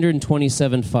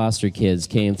 327 foster kids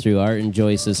came through Art and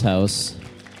Joyce's house.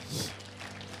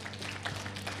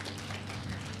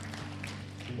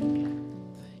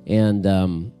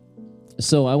 And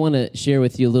so I want to share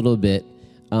with you a little bit.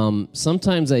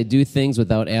 Sometimes I do things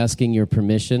without asking your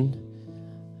permission.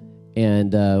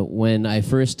 And when I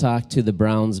first talked to the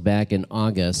Browns back in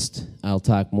August, I'll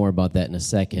talk more about that in a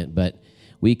second, but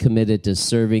we committed to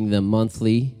serving them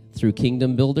monthly through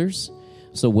Kingdom Builders.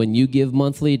 So when you give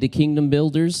monthly to Kingdom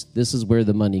Builders, this is where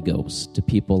the money goes, to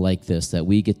people like this that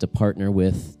we get to partner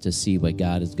with to see what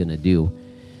God is going to do.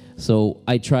 So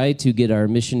I try to get our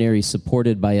missionaries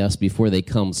supported by us before they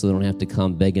come so they don't have to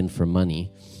come begging for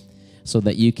money, so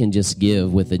that you can just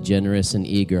give with a generous and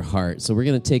eager heart. So we're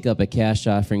going to take up a cash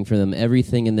offering for them.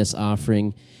 Everything in this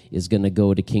offering is going to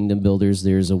go to Kingdom Builders.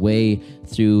 There's a way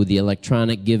through the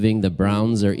electronic giving. The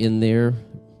Browns are in there.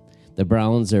 The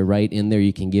Browns are right in there.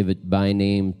 You can give it by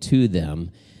name to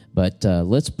them. But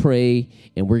let's pray,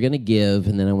 and we're going to give,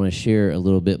 and then I want to share a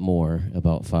little bit more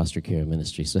about foster care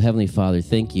ministry. So Heavenly Father,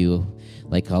 thank you,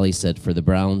 like Holly said, for the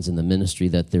Browns and the ministry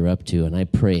that they're up to. And I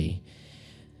pray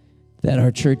that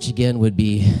our church again would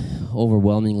be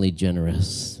overwhelmingly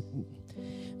generous,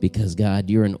 because God,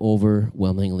 you're an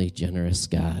overwhelmingly generous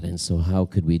God, and so how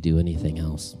could we do anything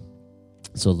else?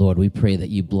 So Lord, we pray that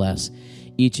you bless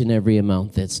each and every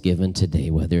amount that's given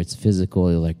today, whether it's physical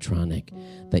or electronic,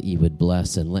 that you would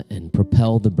bless and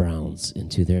propel the Browns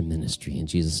into their ministry. In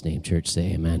Jesus' name, church,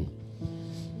 say amen.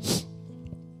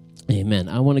 Amen.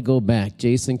 I want to go back.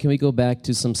 Jason, can we go back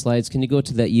to some slides? Can you go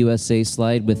to that USA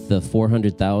slide with the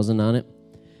 400,000 on it?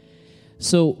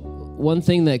 So one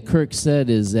thing that Kirk said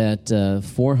is that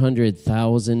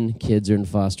 400,000 kids are in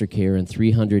foster care and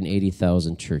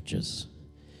 380,000 churches.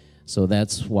 So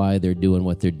that's why they're doing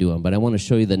what they're doing. But I want to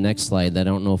show you the next slide that I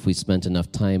don't know if we spent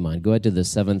enough time on. Go ahead to the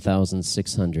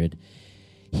 7,600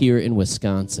 here in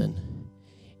Wisconsin.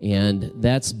 And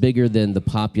that's bigger than the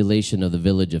population of the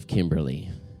village of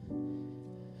Kimberly.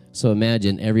 So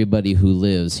imagine everybody who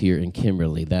lives here in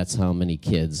Kimberly. That's how many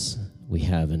kids we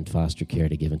have in foster care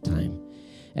at a given time.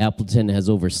 Appleton has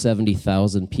over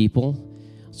 70,000 people.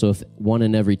 So if 1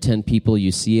 in every 10 people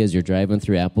you see as you're driving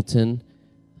through Appleton,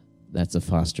 that's a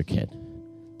foster kid.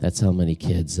 That's how many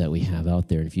kids that we have out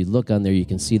there. And if you look on there, you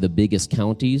can see the biggest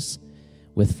counties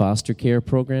with foster care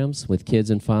programs, with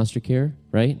kids in foster care,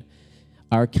 right?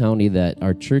 Our county that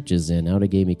our church is in,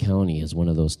 Outagamie County, is one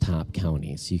of those top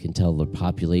counties. You can tell the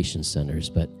population centers,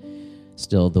 but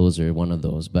still those are one of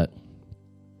those. But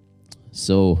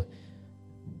so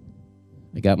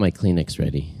I got my Kleenex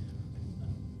ready.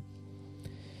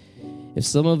 If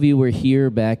some of you were here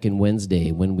back in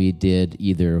Wednesday when we did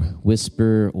either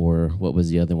Whisper or what was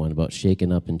the other one about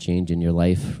shaking up and changing your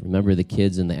life, remember the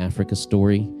kids in the Africa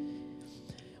story?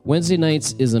 Wednesday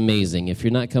nights is amazing. If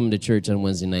you're not coming to church on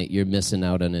Wednesday night, you're missing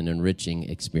out on an enriching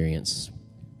experience.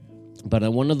 But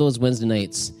on one of those Wednesday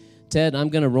nights, Ted, I'm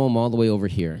going to roam all the way over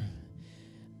here.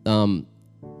 So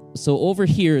over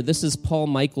here, this is Paul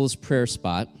Michael's prayer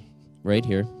spot, right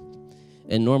here.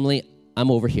 And normally, I'm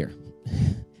over here.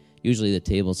 Usually the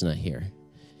table's not here.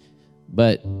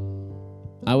 But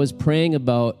I was praying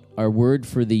about our word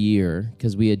for the year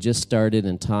because we had just started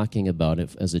and talking about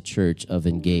it as a church of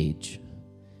engage.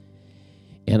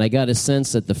 And I got a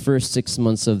sense that the first 6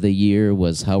 months of the year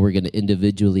was how we're going to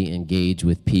individually engage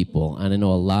with people. And I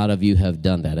know a lot of you have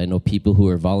done that. I know people who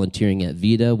are volunteering at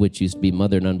VITA, which used to be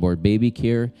Mother and Unborn Baby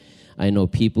Care. I know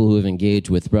people who have engaged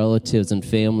with relatives and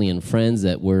family and friends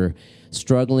that were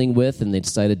struggling with, and they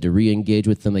decided to re-engage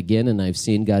with them again, and I've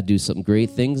seen God do some great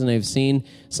things, and I've seen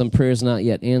some prayers not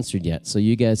yet answered yet. So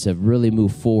you guys have really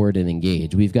moved forward and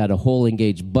engaged. We've got a whole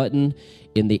engage button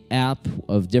in the app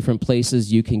of different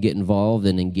places you can get involved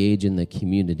and engage in the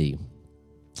community.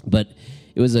 But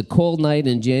it was a cold night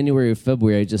in January or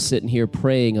February, just sitting here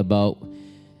praying about,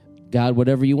 God,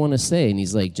 whatever you want to say. And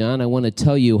he's like, John, I want to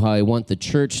tell you how I want the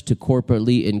church to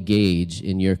corporately engage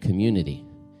in your community.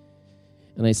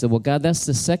 And I said, well, God, that's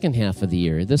the second half of the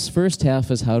year. This first half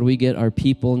is how do we get our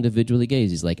people individually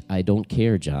engaged? He's like, I don't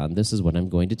care, John. This is what I'm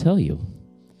going to tell you.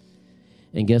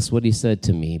 And guess what he said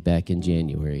to me back in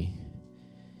January?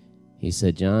 He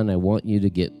said, John, I want you to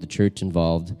get the church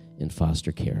involved in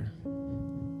foster care.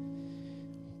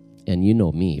 And you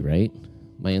know me, right?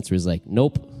 My answer is like,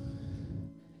 nope.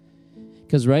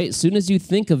 Because, right, as soon as you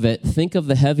think of it, think of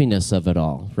the heaviness of it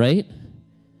all, right?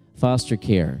 Foster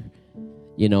care.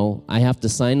 You know, I have to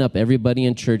sign up everybody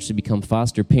in church to become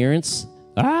foster parents.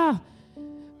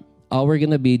 All we're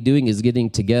going to be doing is getting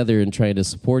together and trying to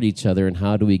support each other, and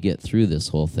how do we get through this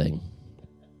whole thing?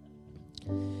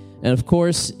 And, of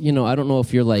course, you know, I don't know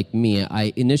if you're like me.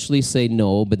 I initially say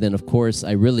no, but then, of course,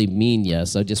 I really mean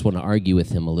yes. I just want to argue with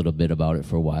him a little bit about it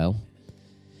for a while.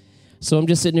 So I'm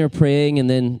just sitting there praying, and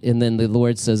then the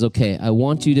Lord says, okay, I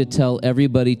want you to tell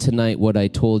everybody tonight what I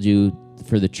told you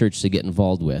for the church to get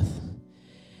involved with.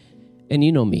 And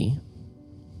you know me.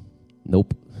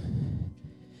 Nope.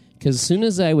 Because as soon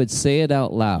as I would say it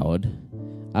out loud,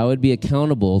 I would be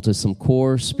accountable to some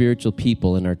core spiritual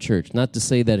people in our church. Not to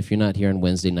say that if you're not here on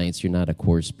Wednesday nights, you're not a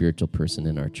core spiritual person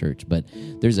in our church, but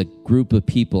there's a group of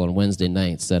people on Wednesday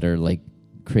nights that are like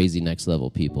crazy next level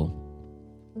people.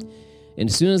 And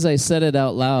as soon as I said it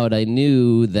out loud, I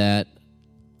knew that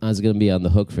I was going to be on the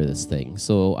hook for this thing.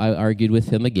 So I argued with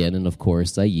him again, and of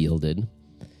course I yielded.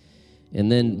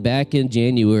 And then back in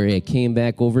January, I came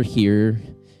back over here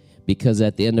because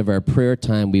at the end of our prayer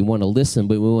time, we want to listen,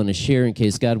 but we want to share in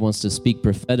case God wants to speak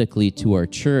prophetically to our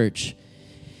church.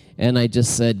 And I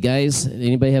just said, guys,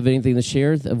 anybody have anything to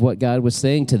share of what God was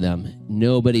saying to them?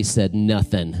 Nobody said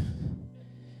nothing.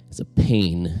 It's a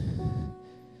pain.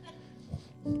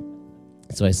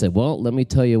 So I said, well, let me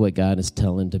tell you what God is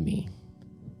telling to me.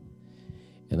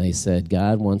 And I said,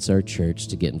 God wants our church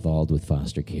to get involved with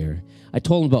foster care. I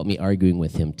told them about me arguing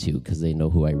with him, too, because they know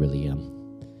who I really am.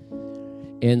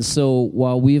 And so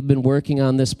while we've been working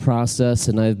on this process,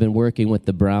 and I've been working with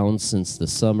the Browns since the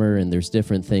summer, and there's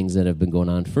different things that have been going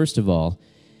on. First of all,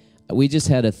 we just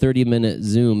had a 30-minute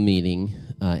Zoom meeting,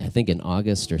 I think in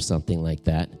August or something like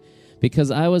that,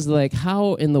 because I was like,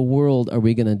 how in the world are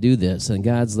we going to do this? And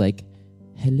God's like,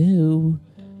 hello,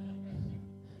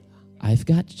 I've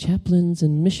got chaplains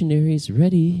and missionaries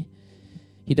ready.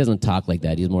 He doesn't talk like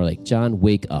that. He's more like, John,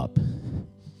 wake up.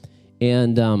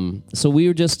 And so we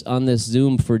were just on this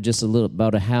Zoom for just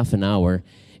about a half an hour,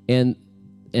 and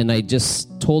I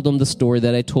just told them the story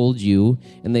that I told you,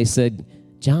 and they said,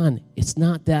 John, it's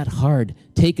not that hard.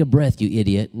 Take a breath, you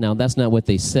idiot. Now, that's not what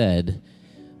they said,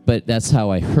 but that's how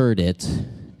I heard it.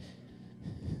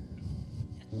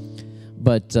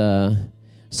 But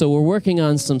so we're working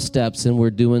on some steps, and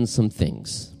we're doing some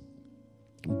things.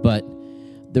 But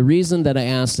the reason that I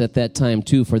asked at that time,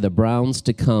 too, for the Browns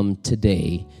to come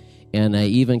today, and I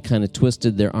even kind of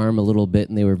twisted their arm a little bit,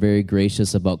 and they were very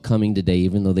gracious about coming today,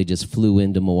 even though they just flew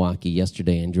into Milwaukee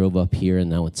yesterday and drove up here, and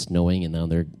now it's snowing, and now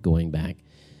they're going back,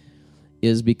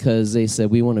 is because they said,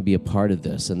 we want to be a part of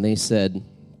this. And they said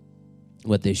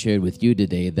what they shared with you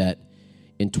today, that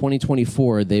in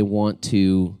 2024, they want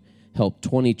to help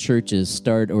 20 churches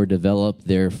start or develop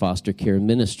their foster care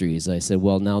ministries. I said,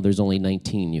 well, now there's only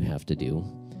 19 you have to do,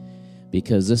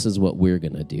 because this is what we're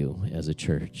going to do as a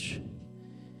church.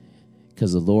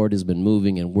 Because the Lord has been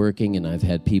moving and working, and I've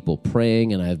had people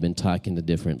praying, and I've been talking to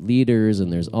different leaders,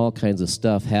 and there's all kinds of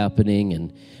stuff happening.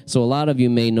 And so a lot of you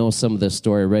may know some of this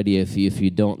story already. If you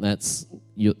don't,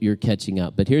 you're catching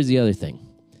up. But here's the other thing.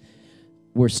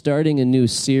 We're starting a new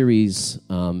series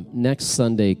next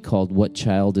Sunday called What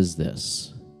Child Is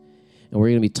This? And we're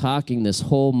going to be talking this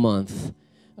whole month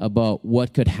about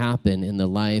what could happen in the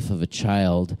life of a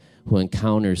child who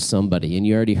encounters somebody. And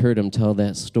you already heard him tell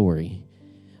that story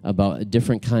about a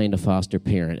different kind of foster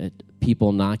parent,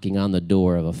 people knocking on the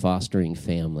door of a fostering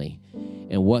family,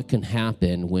 and what can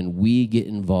happen when we get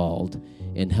involved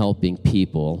in helping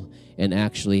people and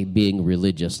actually being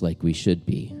religious like we should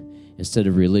be, instead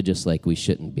of religious like we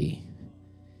shouldn't be.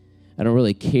 I don't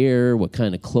really care what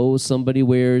kind of clothes somebody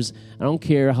wears. I don't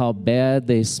care how bad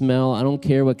they smell. I don't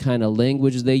care what kind of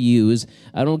language they use.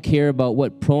 I don't care about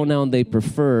what pronoun they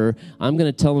prefer. I'm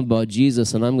going to tell them about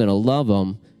Jesus, and I'm going to love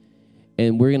them.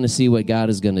 And we're going to see what God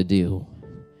is going to do,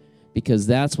 because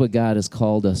that's what God has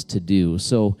called us to do.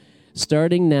 So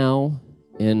starting now,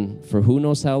 and for who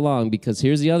knows how long, because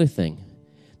here's the other thing.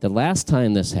 The last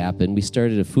time this happened, we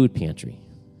started a food pantry.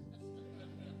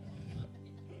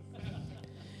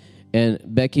 And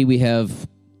Becky, we have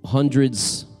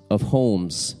hundreds of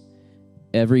homes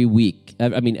every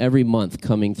month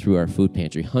coming through our food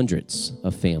pantry, hundreds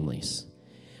of families.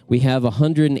 We have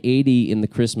 180 in the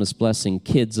Christmas Blessing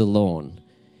kids alone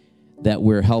that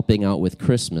we're helping out with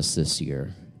Christmas this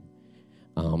year,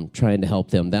 trying to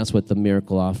help them. That's what the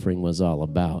miracle offering was all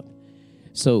about.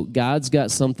 So God's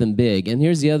got something big. And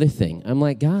here's the other thing. I'm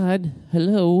like, God,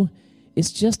 hello,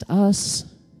 it's just us.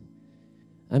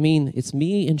 I mean, it's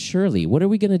me and Shirley. What are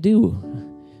we going to do?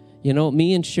 You know,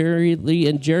 me and Shirley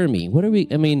and Jeremy.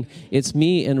 It's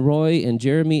me and Roy and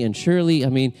Jeremy and Shirley.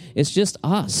 It's just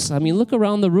us. Look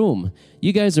around the room.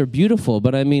 You guys are beautiful,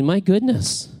 but my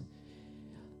goodness.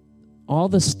 All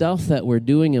the stuff that we're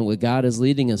doing and what God is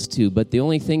leading us to, but the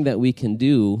only thing that we can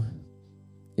do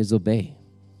is obey.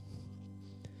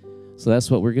 So that's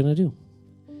what we're going to do.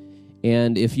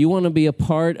 And if you want to be a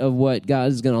part of what God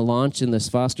is going to launch in this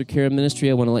foster care ministry,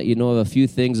 I want to let you know of a few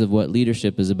things of what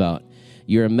leadership is about.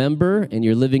 You're a member, and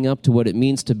you're living up to what it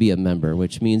means to be a member,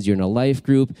 which means you're in a life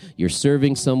group, you're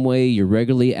serving some way, you're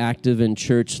regularly active in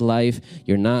church life,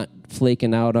 you're not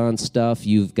flaking out on stuff,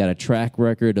 you've got a track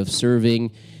record of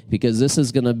serving, because this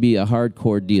is going to be a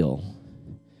hardcore deal.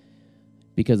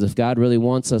 Because if God really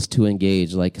wants us to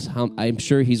engage, I'm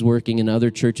sure he's working in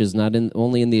other churches,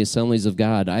 only in the Assemblies of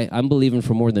God. I'm believing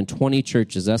for more than 20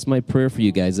 churches. That's my prayer for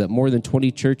you guys, that more than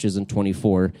 20 churches in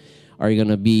 24 are going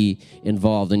to be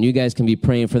involved. And you guys can be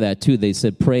praying for that too. They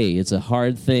said pray. It's a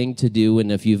hard thing to do,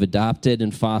 and if you've adopted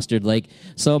and fostered, like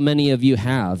so many of you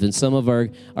have, and some of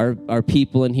our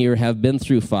people in here have been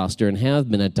through foster and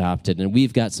have been adopted, and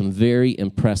we've got some very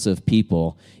impressive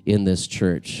people in this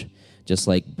church. Just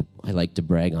like I like to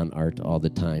brag on Art all the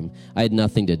time. I had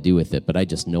nothing to do with it, but I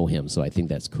just know him, so I think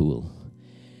that's cool.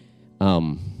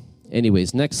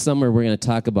 Anyways, next summer we're going to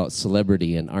talk about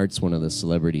celebrity, and Art's one of the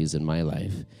celebrities in my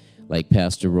life. Like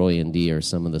Pastor Roy and Dee are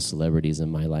some of the celebrities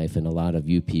in my life, and a lot of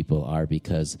you people are,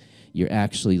 because you're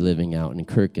actually living out. And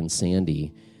Kirk and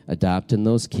Sandy adopting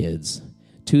those kids.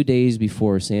 2 days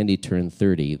before Sandy turned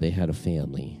 30, they had a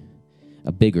family,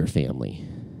 a bigger family.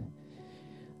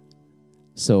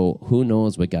 So who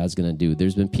knows what God's going to do?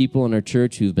 There's been people in our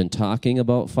church who've been talking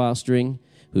about fostering,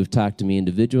 who've talked to me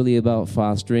individually about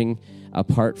fostering,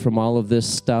 apart from all of this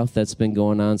stuff that's been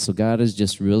going on. So God is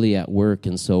just really at work.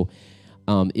 And so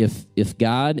if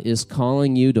God is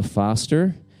calling you to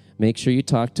foster, make sure you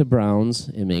talk to Browns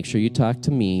and make sure you talk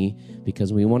to me,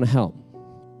 because we want to help.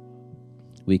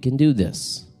 We can do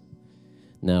this.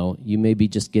 Now, you may be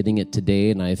just getting it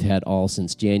today, and I've had all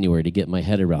since January to get my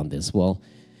head around this. Well,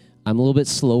 I'm a little bit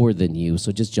slower than you,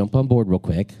 so just jump on board real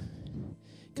quick,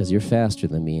 because you're faster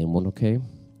than me, and okay?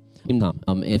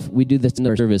 If we do this in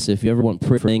our service, if you ever want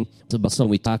prayer about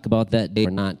something we talk about that day or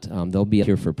not, they'll be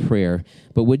here for prayer.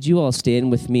 But would you all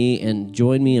stand with me and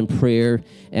join me in prayer,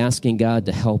 asking God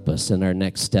to help us in our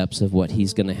next steps of what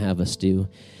he's going to have us do?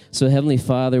 So, Heavenly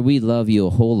Father, we love you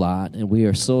a whole lot, and we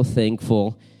are so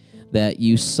thankful that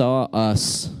you saw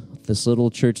us, this little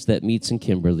church that meets in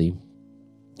Kimberly,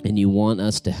 and you want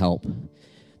us to help.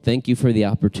 Thank you for the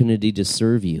opportunity to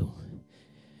serve you.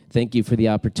 Thank you for the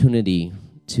opportunity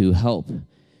to help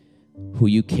who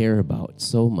you care about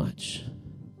so much.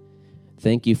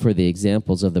 Thank you for the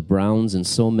examples of the Browns and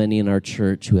so many in our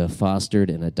church who have fostered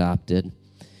and adopted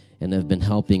and have been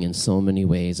helping in so many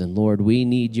ways. And Lord, we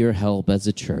need your help as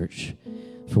a church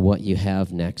for what you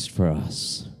have next for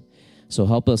us. So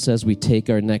help us as we take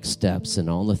our next steps and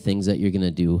all the things that you're going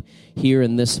to do. Here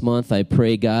in this month, I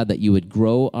pray, God, that you would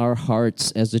grow our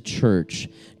hearts as a church,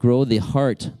 grow the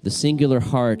heart, the singular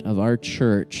heart of our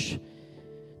church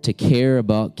to care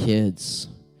about kids,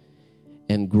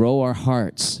 and grow our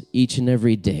hearts each and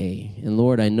every day. And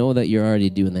Lord, I know that you're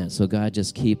already doing that, so God,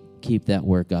 just keep that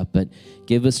work up. But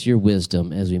give us your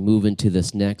wisdom as we move into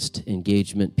this next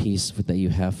engagement piece that you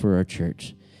have for our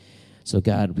church. So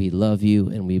God, we love you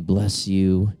and we bless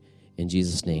you in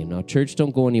Jesus' name. Now, church,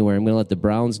 don't go anywhere. I'm going to let the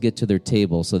Browns get to their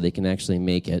table so they can actually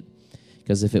make it,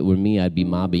 because if it were me, I'd be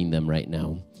mobbing them right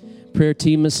now. Prayer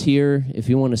team is here. If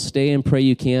you want to stay and pray,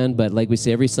 you can. But like we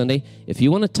say every Sunday, if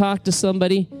you want to talk to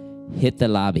somebody, hit the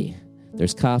lobby.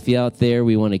 There's coffee out there.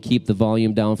 We want to keep the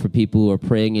volume down for people who are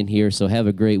praying in here. So have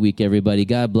a great week, everybody.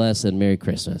 God bless and Merry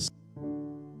Christmas.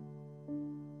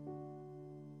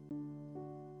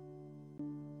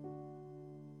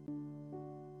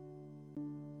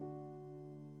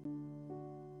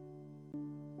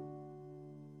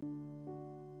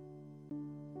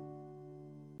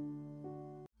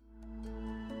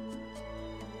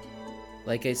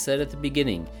 Like I said at the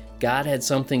beginning, God had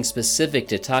something specific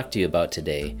to talk to you about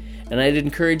today, and I'd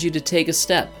encourage you to take a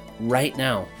step right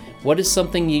now. What is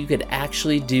something you could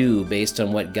actually do based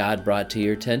on what God brought to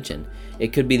your attention?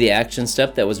 It could be the action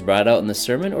step that was brought out in the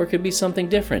sermon, or it could be something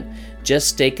different.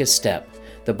 Just take a step.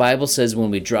 The Bible says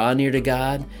when we draw near to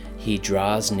God, He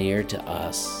draws near to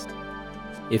us.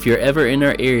 If you're ever in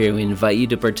our area, we invite you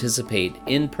to participate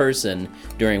in person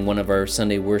during one of our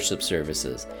Sunday worship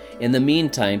services. In the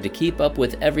meantime, to keep up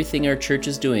with everything our church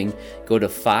is doing, go to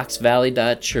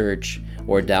foxvalley.church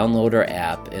or download our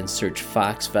app and search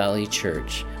Fox Valley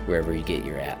Church wherever you get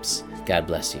your apps. God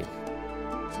bless you.